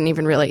Conservatives, we didn't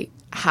even really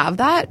have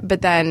that.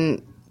 But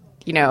then,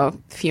 a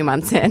few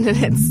months in, and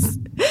it's,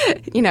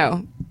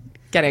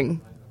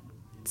 getting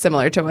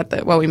similar to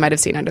what we might have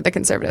seen under the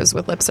Conservatives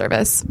with lip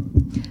service.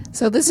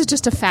 So this is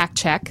just a fact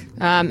check,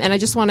 and I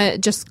just want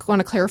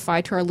to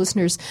clarify to our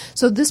listeners.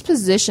 So this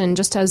position,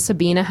 just as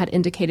Sabina had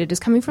indicated, is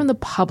coming from the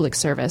public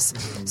service.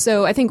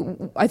 So I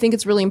think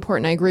it's really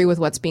important. I agree with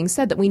what's being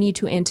said that we need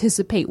to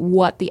anticipate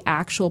what the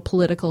actual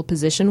political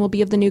position will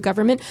be of the new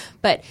government.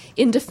 But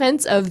in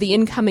defense of the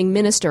incoming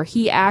minister,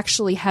 he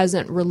actually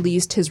hasn't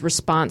released his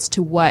response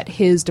to what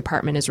his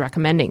department is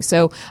recommending.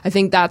 So I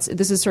think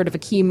this is sort of a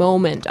key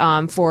moment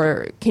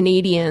for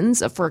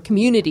Canadians, for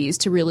communities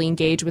to really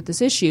engage with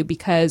this issue,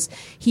 because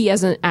he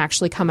hasn't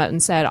actually come out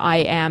and said, I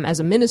am,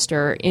 as a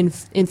minister, in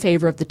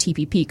favor of the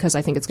TPP because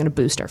I think it's going to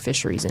boost our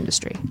fisheries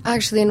industry.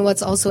 Actually, and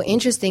what's also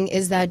interesting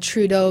is that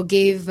Trudeau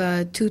gave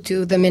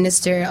Tutu, the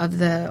Minister of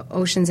the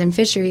Oceans and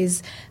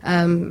Fisheries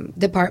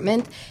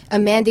Department, a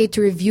mandate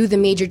to review the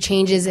major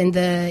changes in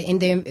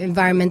the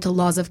environmental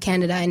laws of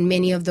Canada, and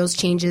many of those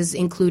changes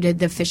included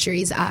the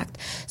Fisheries Act.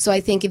 So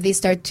I think if they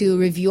start to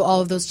review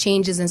all of those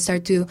changes and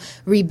start to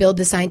rebuild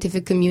the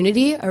scientific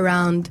community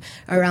around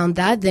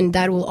that, then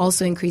that will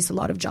also increase a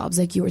lot of jobs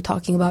like you were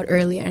talking about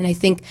earlier. And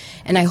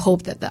I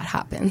hope that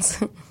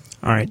happens. All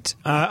right.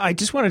 I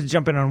just wanted to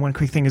jump in on one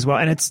quick thing as well.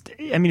 And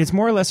it's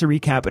more or less a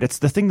recap, but it's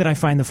the thing that I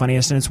find the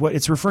funniest, and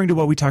it's referring to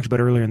what we talked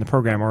about earlier in the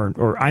program,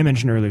 or I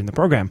mentioned earlier in the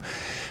program,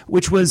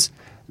 which was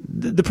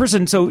the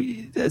person. So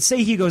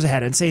say he goes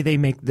ahead and say they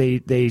make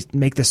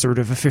this sort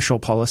of official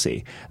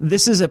policy.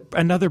 This is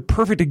another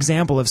perfect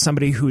example of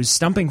somebody who's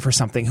stumping for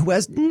something who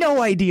has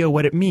no idea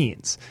what it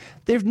means.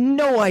 They have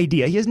no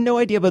idea. He has no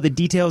idea about the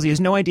details. He has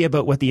no idea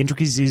about what the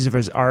intricacies of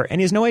his are, and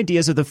he has no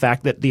ideas of the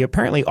fact that the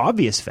apparently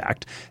obvious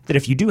fact that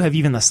if you do have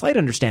even the slight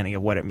understanding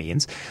of what it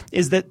means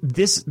is that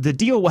the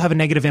deal will have a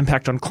negative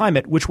impact on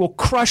climate, which will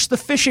crush the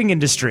fishing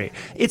industry.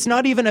 It's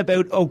not even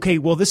about, okay,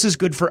 well, this is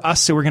good for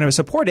us, so we're going to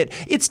support it.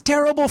 It's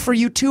terrible for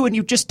you too, and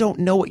you just don't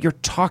know what you're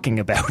talking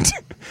about.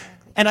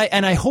 And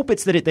I hope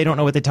it's that they don't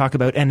know what they talk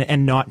about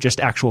and not just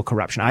actual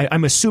corruption.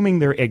 I'm assuming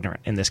they're ignorant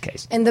in this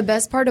case. And the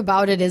best part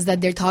about it is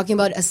that they're talking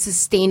about a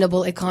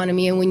sustainable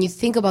economy. And when you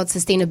think about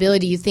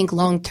sustainability, you think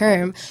long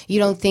term. You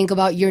don't think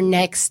about your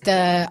next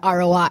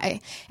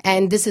ROI.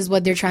 And this is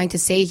what they're trying to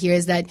say here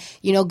is that,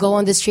 go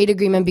on this trade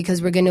agreement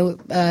because we're going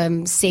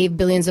to save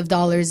billions of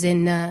dollars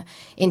in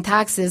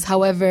taxes.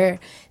 However,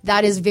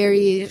 that is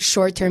very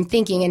short-term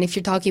thinking. And if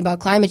you're talking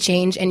about climate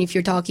change and if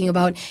you're talking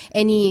about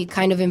any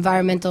kind of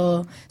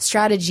environmental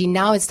strategy,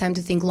 now it's time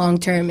to think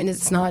long-term and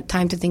it's not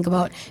time to think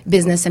about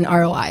business and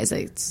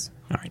ROIs.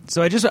 All right.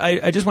 So I just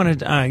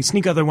wanted to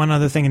sneak one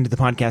other thing into the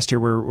podcast here.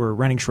 We're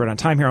running short on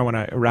time here. I want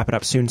to wrap it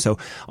up soon. So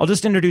I'll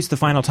just introduce the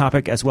final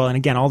topic as well. And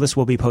again, all this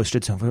will be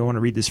posted. So if you want to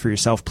read this for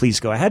yourself, please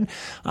go ahead.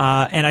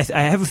 And I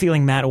have a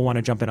feeling Matt will want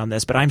to jump in on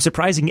this, but I'm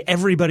surprising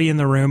everybody in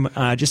the room,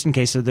 just in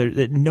case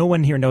that no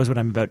one here knows what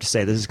I'm about to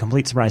say. This is a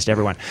complete surprise to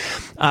everyone.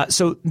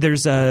 So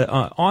there's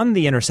on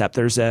The Intercept,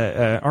 there's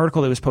an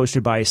article that was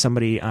posted by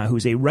somebody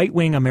who's a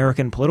right-wing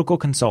American political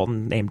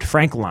consultant named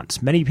Frank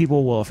Luntz. Many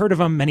people will have heard of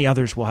him. Many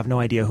others will have no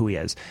idea who he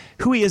is.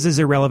 Who he is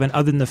irrelevant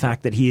other than the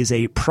fact that he is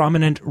a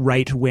prominent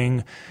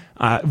right-wing,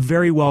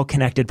 very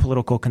well-connected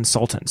political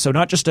consultant. So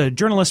not just a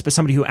journalist, but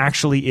somebody who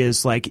actually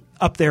is like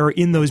up there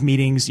in those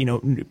meetings,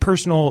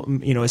 personal,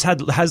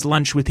 has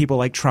lunch with people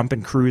like Trump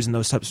and Cruz and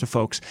those types of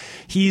folks.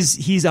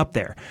 He's up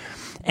there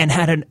and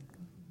had an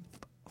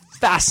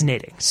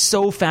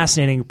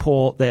fascinating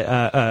poll that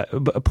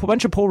a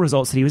bunch of poll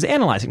results that he was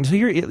analyzing. So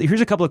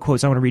here's a couple of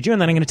quotes I want to read you,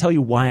 and then I'm going to tell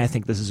you why I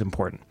think this is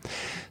important.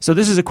 So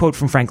this is a quote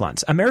from Frank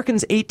Luntz.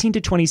 Americans 18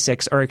 to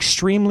 26 are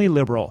extremely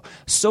liberal,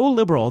 so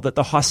liberal that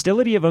the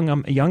hostility of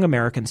young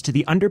Americans to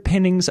the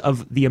underpinnings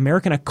of the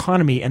American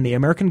economy and the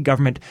American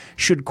government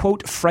should,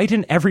 quote,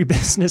 frighten every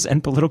business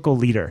and political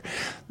leader.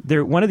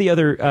 One of the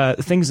other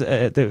things,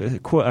 the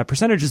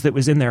percentages that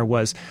was in there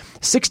was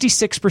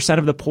 66%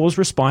 of the poll's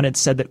respondents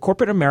said that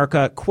corporate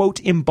America, quote,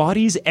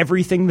 embodies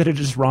everything that it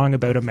is wrong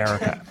about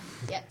America.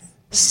 Yes.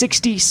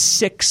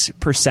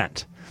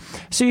 66%.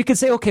 So you could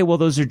say, okay, well,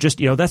 those are just,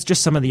 that's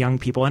just some of the young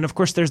people. And of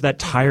course, there's that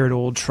tired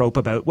old trope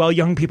about, well,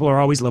 young people are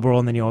always liberal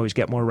and then you always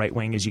get more right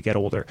wing as you get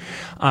older.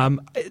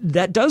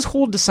 That does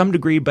hold to some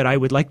degree, but I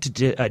would like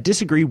to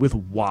disagree with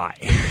why.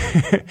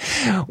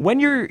 When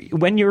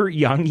you're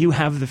young, you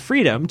have the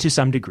freedom to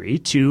some degree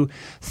to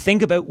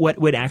think about what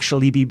would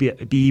actually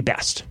be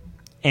best.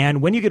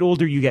 And when you get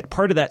older, you get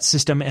part of that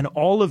system, and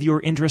all of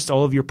your interests,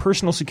 all of your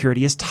personal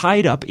security is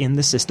tied up in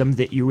the system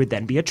that you would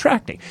then be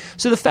attracting.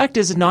 So the fact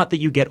is not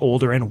that you get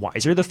older and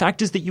wiser. The fact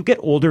is that you get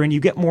older and you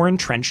get more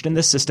entrenched in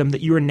the system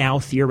that you are now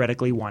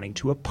theoretically wanting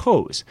to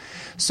oppose.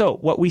 So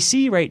what we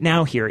see right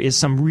now here is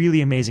some really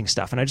amazing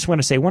stuff. And I just want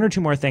to say one or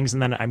two more things,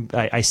 and then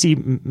I see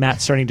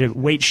Matt starting to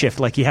weight shift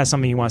like he has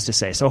something he wants to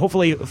say. So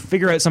hopefully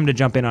figure out something to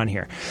jump in on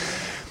here.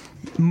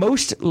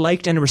 Most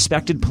liked and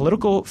respected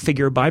political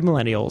figure by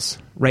millennials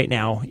right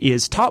now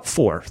is top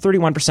four: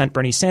 31%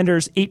 Bernie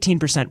Sanders, 18%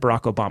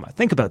 Barack Obama.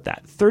 Think about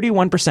that.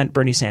 31%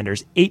 Bernie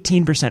Sanders,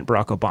 18%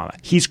 Barack Obama.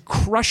 He's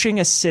crushing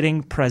a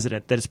sitting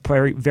president that is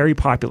very, very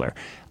popular.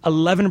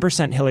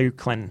 11% Hillary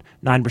Clinton,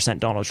 9%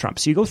 Donald Trump.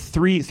 So you go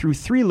through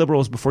three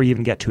liberals before you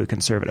even get to a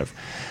conservative.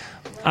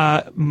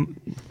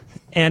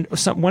 And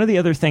one of the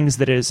other things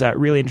that is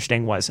really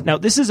interesting was, now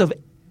this is of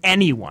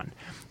anyone.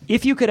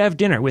 If you could have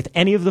dinner with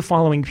any of the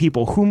following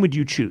people, whom would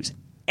you choose?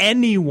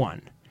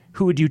 Anyone.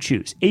 Who would you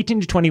choose?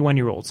 18 to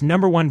 21-year-olds.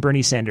 Number 1,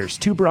 Bernie Sanders.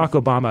 2, Barack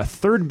Obama.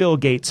 3rd, Bill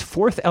Gates.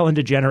 4th, Ellen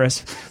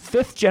DeGeneres.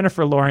 5th,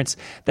 Jennifer Lawrence.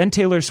 Then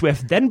Taylor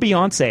Swift. Then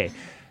Beyonce.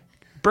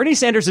 Bernie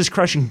Sanders is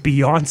crushing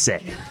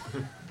Beyonce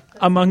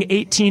among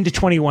 18 to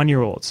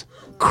 21-year-olds.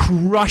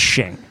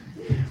 Crushing.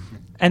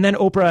 And then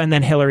Oprah, and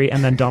then Hillary,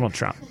 and then Donald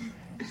Trump.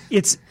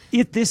 This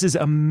is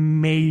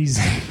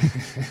amazing.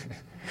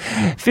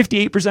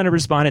 58% of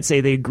respondents say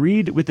they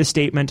agreed with the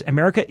statement,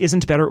 America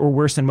isn't better or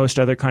worse than most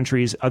other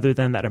countries other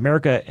than that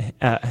America,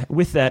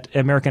 with that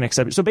American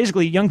exception. So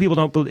basically, young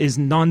people is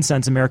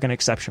nonsense American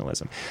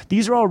exceptionalism.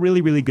 These are all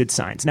really, really good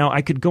signs. Now,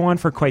 I could go on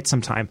for quite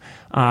some time,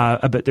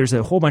 but there's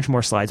a whole bunch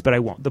more slides, but I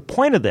won't. The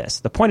point of this,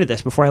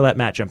 before I let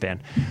Matt jump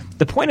in,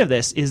 the point of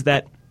this is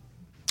that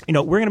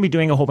we're going to be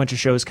doing a whole bunch of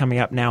shows coming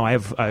up now. I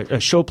have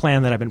a show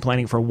plan that I've been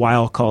planning for a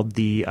while called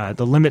the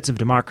Limits of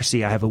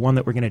Democracy. I have one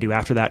that we're going to do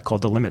after that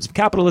called the Limits of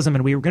Capitalism,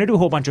 and we were going to do a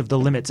whole bunch of the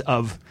limits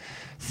of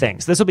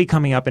things. This will be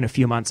coming up in a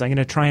few months. I'm going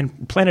to try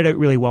and plan it out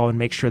really well and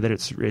make sure that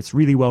it's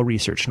really well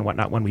researched and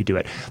whatnot when we do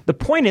it. The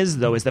point is,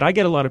 though, is that I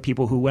get a lot of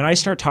people who, when I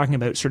start talking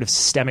about sort of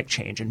systemic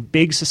change and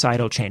big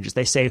societal changes,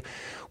 they say,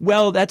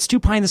 well, that's too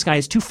pie in the sky.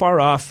 It's too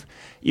far off.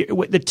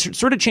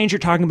 sort of change you're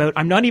talking about,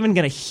 I'm not even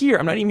going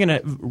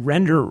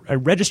to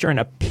register an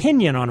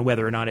opinion on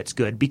whether or not it's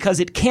good because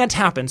it can't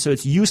happen, so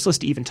it's useless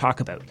to even talk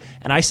about.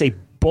 And I say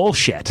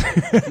bullshit.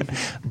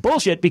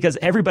 Bullshit, because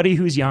everybody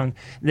who's young,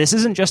 this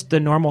isn't just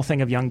the normal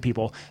thing of young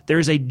people.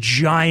 There's a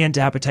giant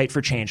appetite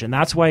for change. And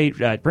that's why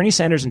Bernie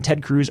Sanders and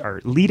Ted Cruz are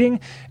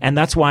leading. And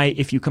that's why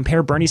if you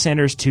compare Bernie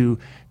Sanders to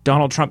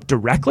Donald Trump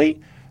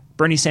directly,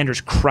 Bernie Sanders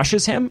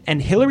crushes him,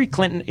 and Hillary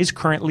Clinton is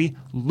currently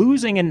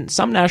losing in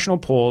some national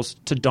polls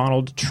to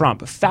Donald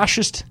Trump.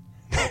 Fascist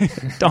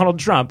Donald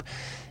Trump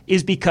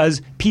is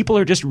because people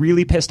are just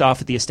really pissed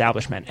off at the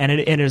establishment. And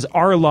it is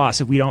our loss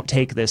if we don't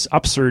take this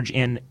upsurge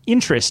in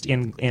interest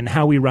in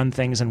how we run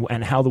things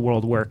and how the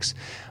world works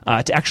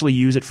to actually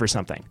use it for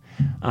something.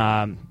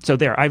 So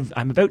there,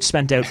 I'm about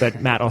spent out,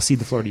 but Matt, I'll cede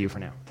the floor to you for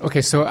now.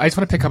 Okay, so I just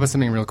want to pick up on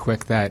something real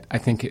quick that I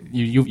think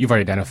you've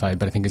already identified,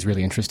 but I think is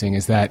really interesting,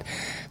 is that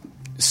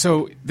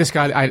so this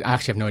guy, I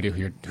actually have no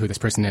idea who this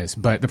person is,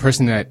 but the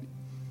person that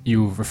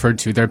you referred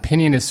to, their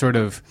opinion is sort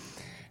of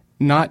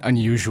not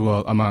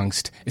unusual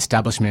amongst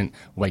establishment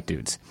white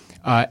dudes.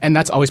 And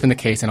that's always been the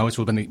case and always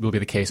will be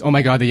the case. Oh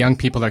my God, the young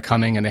people are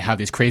coming and they have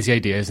these crazy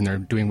ideas and they're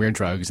doing weird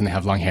drugs and they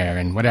have long hair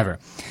and whatever.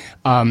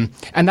 And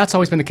that's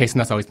always been the case and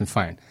that's always been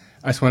fine.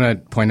 I just want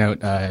to point out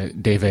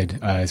David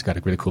has got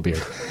a really cool beard,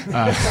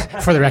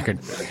 for the record.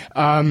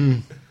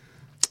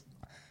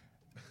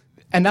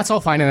 And that's all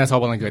fine and that's all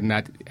well and good, and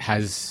that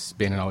has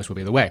been and always will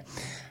be the way.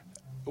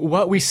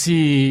 What we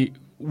see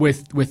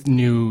with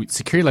new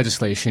security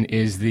legislation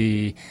is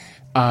the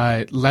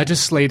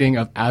legislating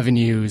of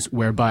avenues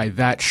whereby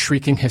that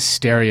shrieking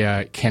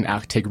hysteria can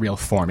take real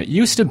form. It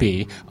used to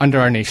be,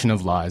 under our nation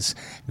of laws,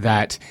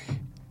 that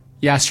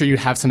yeah, sure, you'd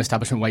have some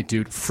establishment white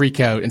dude freak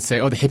out and say,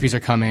 oh, the hippies are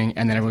coming,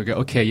 and then everyone would go,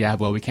 okay, yeah,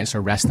 well, we can't just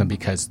arrest them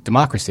because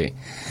democracy.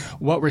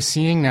 What we're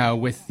seeing now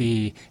with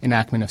the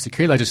enactment of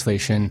security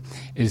legislation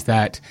is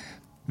that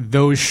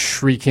those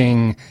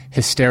shrieking,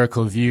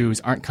 hysterical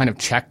views aren't kind of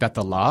checked at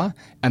the law,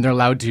 and they're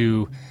allowed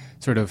to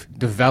sort of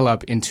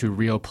develop into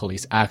real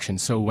police action.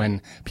 So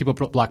when people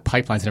block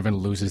pipelines and everyone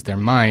loses their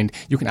mind,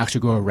 you can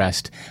actually go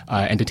arrest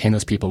and detain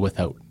those people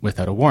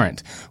without a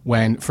warrant.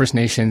 When First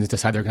Nations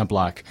decide they're going to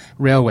block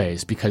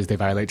railways because they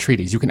violate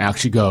treaties, you can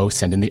actually go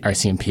send in the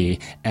RCMP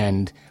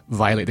and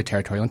violate the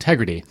territorial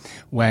integrity.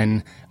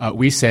 When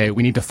we say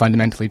we need to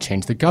fundamentally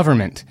change the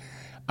government,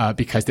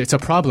 because it's a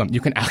problem, you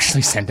can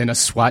actually send in a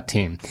SWAT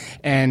team.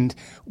 And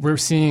we're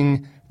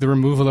seeing the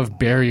removal of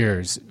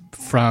barriers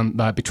from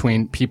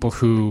between people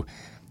who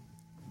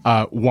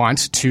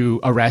want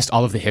to arrest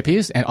all of the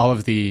hippies and all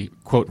of the,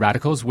 quote,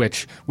 radicals,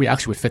 which we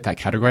actually would fit that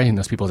category in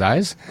those people's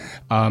eyes,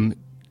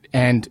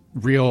 and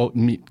real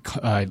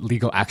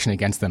legal action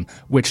against them,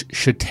 which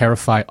should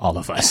terrify all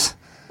of us.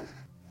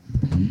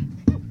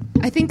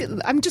 I think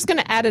I'm just going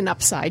to add an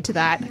upside to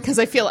that because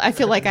I feel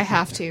like I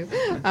have to.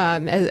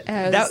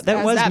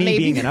 That was me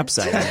being an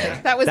upside.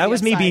 that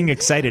was me being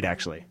excited,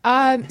 actually.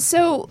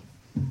 So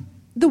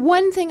the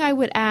one thing I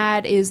would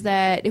add is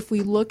that if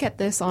we look at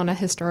this on a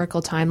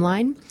historical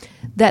timeline,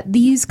 that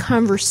these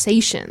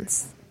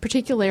conversations,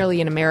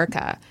 particularly in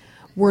America,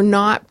 were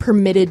not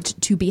permitted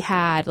to be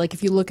had. Like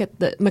if you look at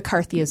the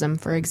McCarthyism,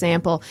 for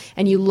example,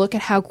 and you look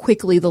at how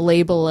quickly the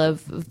label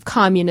of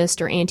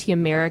communist or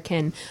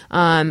anti-American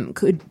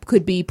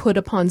could be put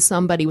upon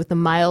somebody with the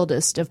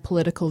mildest of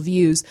political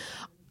views.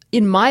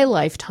 In my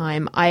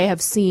lifetime, I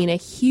have seen a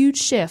huge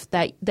shift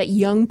that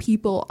young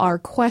people are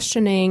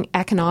questioning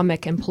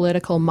economic and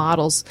political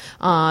models,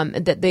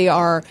 that they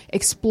are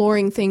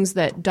exploring things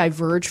that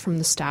diverge from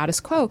the status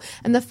quo.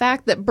 And the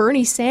fact that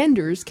Bernie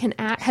Sanders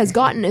has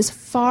gotten as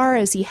far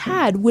as he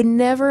had would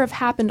never have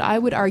happened, I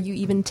would argue,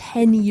 even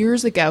 10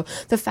 years ago.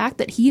 The fact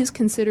that he is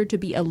considered to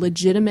be a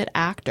legitimate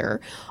actor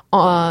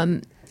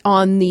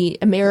on the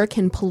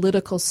American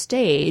political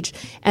stage,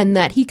 and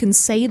that he can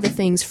say the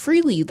things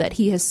freely that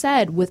he has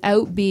said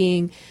without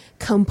being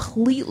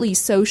completely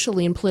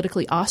socially and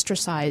politically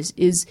ostracized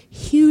is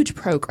huge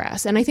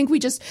progress. And I think we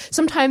just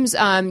sometimes,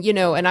 and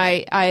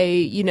I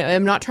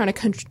am not trying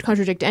to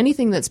contradict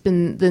anything that's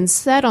been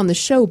said on the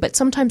show, but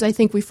sometimes I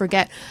think we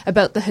forget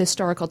about the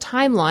historical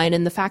timeline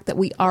and the fact that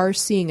we are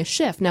seeing a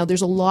shift. Now,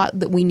 there's a lot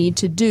that we need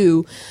to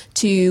do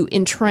to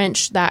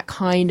entrench that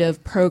kind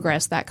of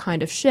progress, that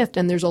kind of shift.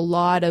 And there's a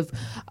lot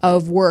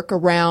of work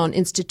around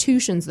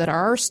institutions that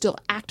are still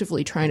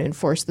actively trying to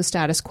enforce the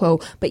status quo.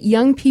 But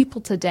young people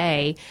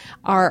today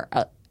are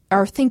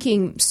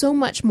thinking so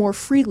much more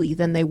freely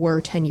than they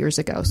were 10 years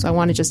ago. So I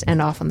want to just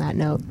end off on that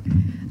note.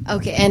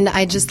 Okay, and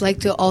I'd just like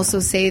to also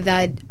say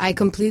that I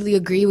completely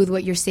agree with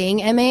what you're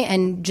saying, Emma,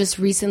 and just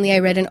recently I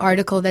read an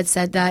article that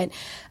said that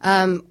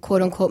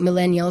quote-unquote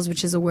millennials,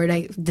 which is a word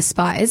I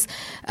despise,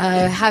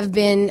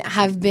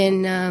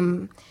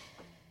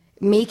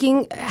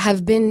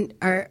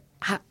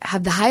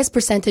 have the highest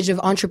percentage of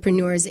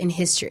entrepreneurs in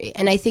history.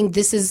 And I think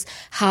this is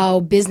how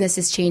business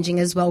is changing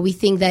as well. We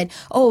think that,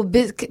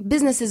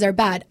 businesses are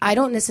bad. I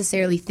don't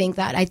necessarily think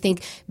that. I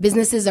think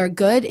businesses are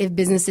good if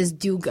businesses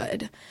do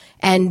good.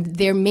 And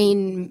their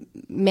main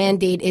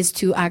mandate is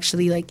to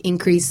actually like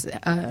increase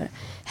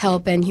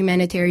help and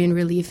humanitarian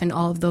relief and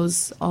all of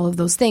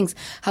those things.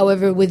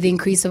 However, with the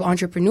increase of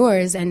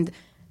entrepreneurs and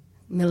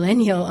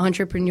millennial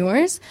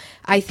entrepreneurs,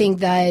 I think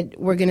that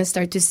we're going to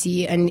start to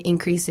see an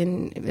increase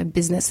in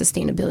business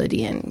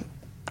sustainability and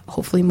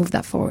hopefully move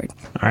that forward.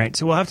 All right,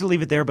 so we'll have to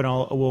leave it there, but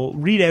we'll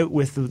read out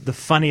with the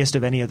funniest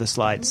of any of the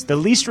slides. The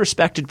least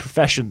respected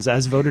professions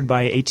as voted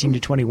by 18 to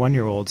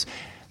 21-year-olds: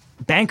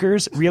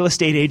 bankers, real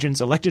estate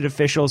agents, elected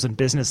officials, and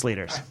business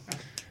leaders.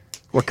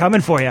 We're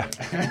coming for you.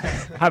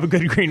 Have a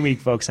good Green Week,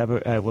 folks.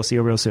 We'll see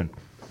you real soon.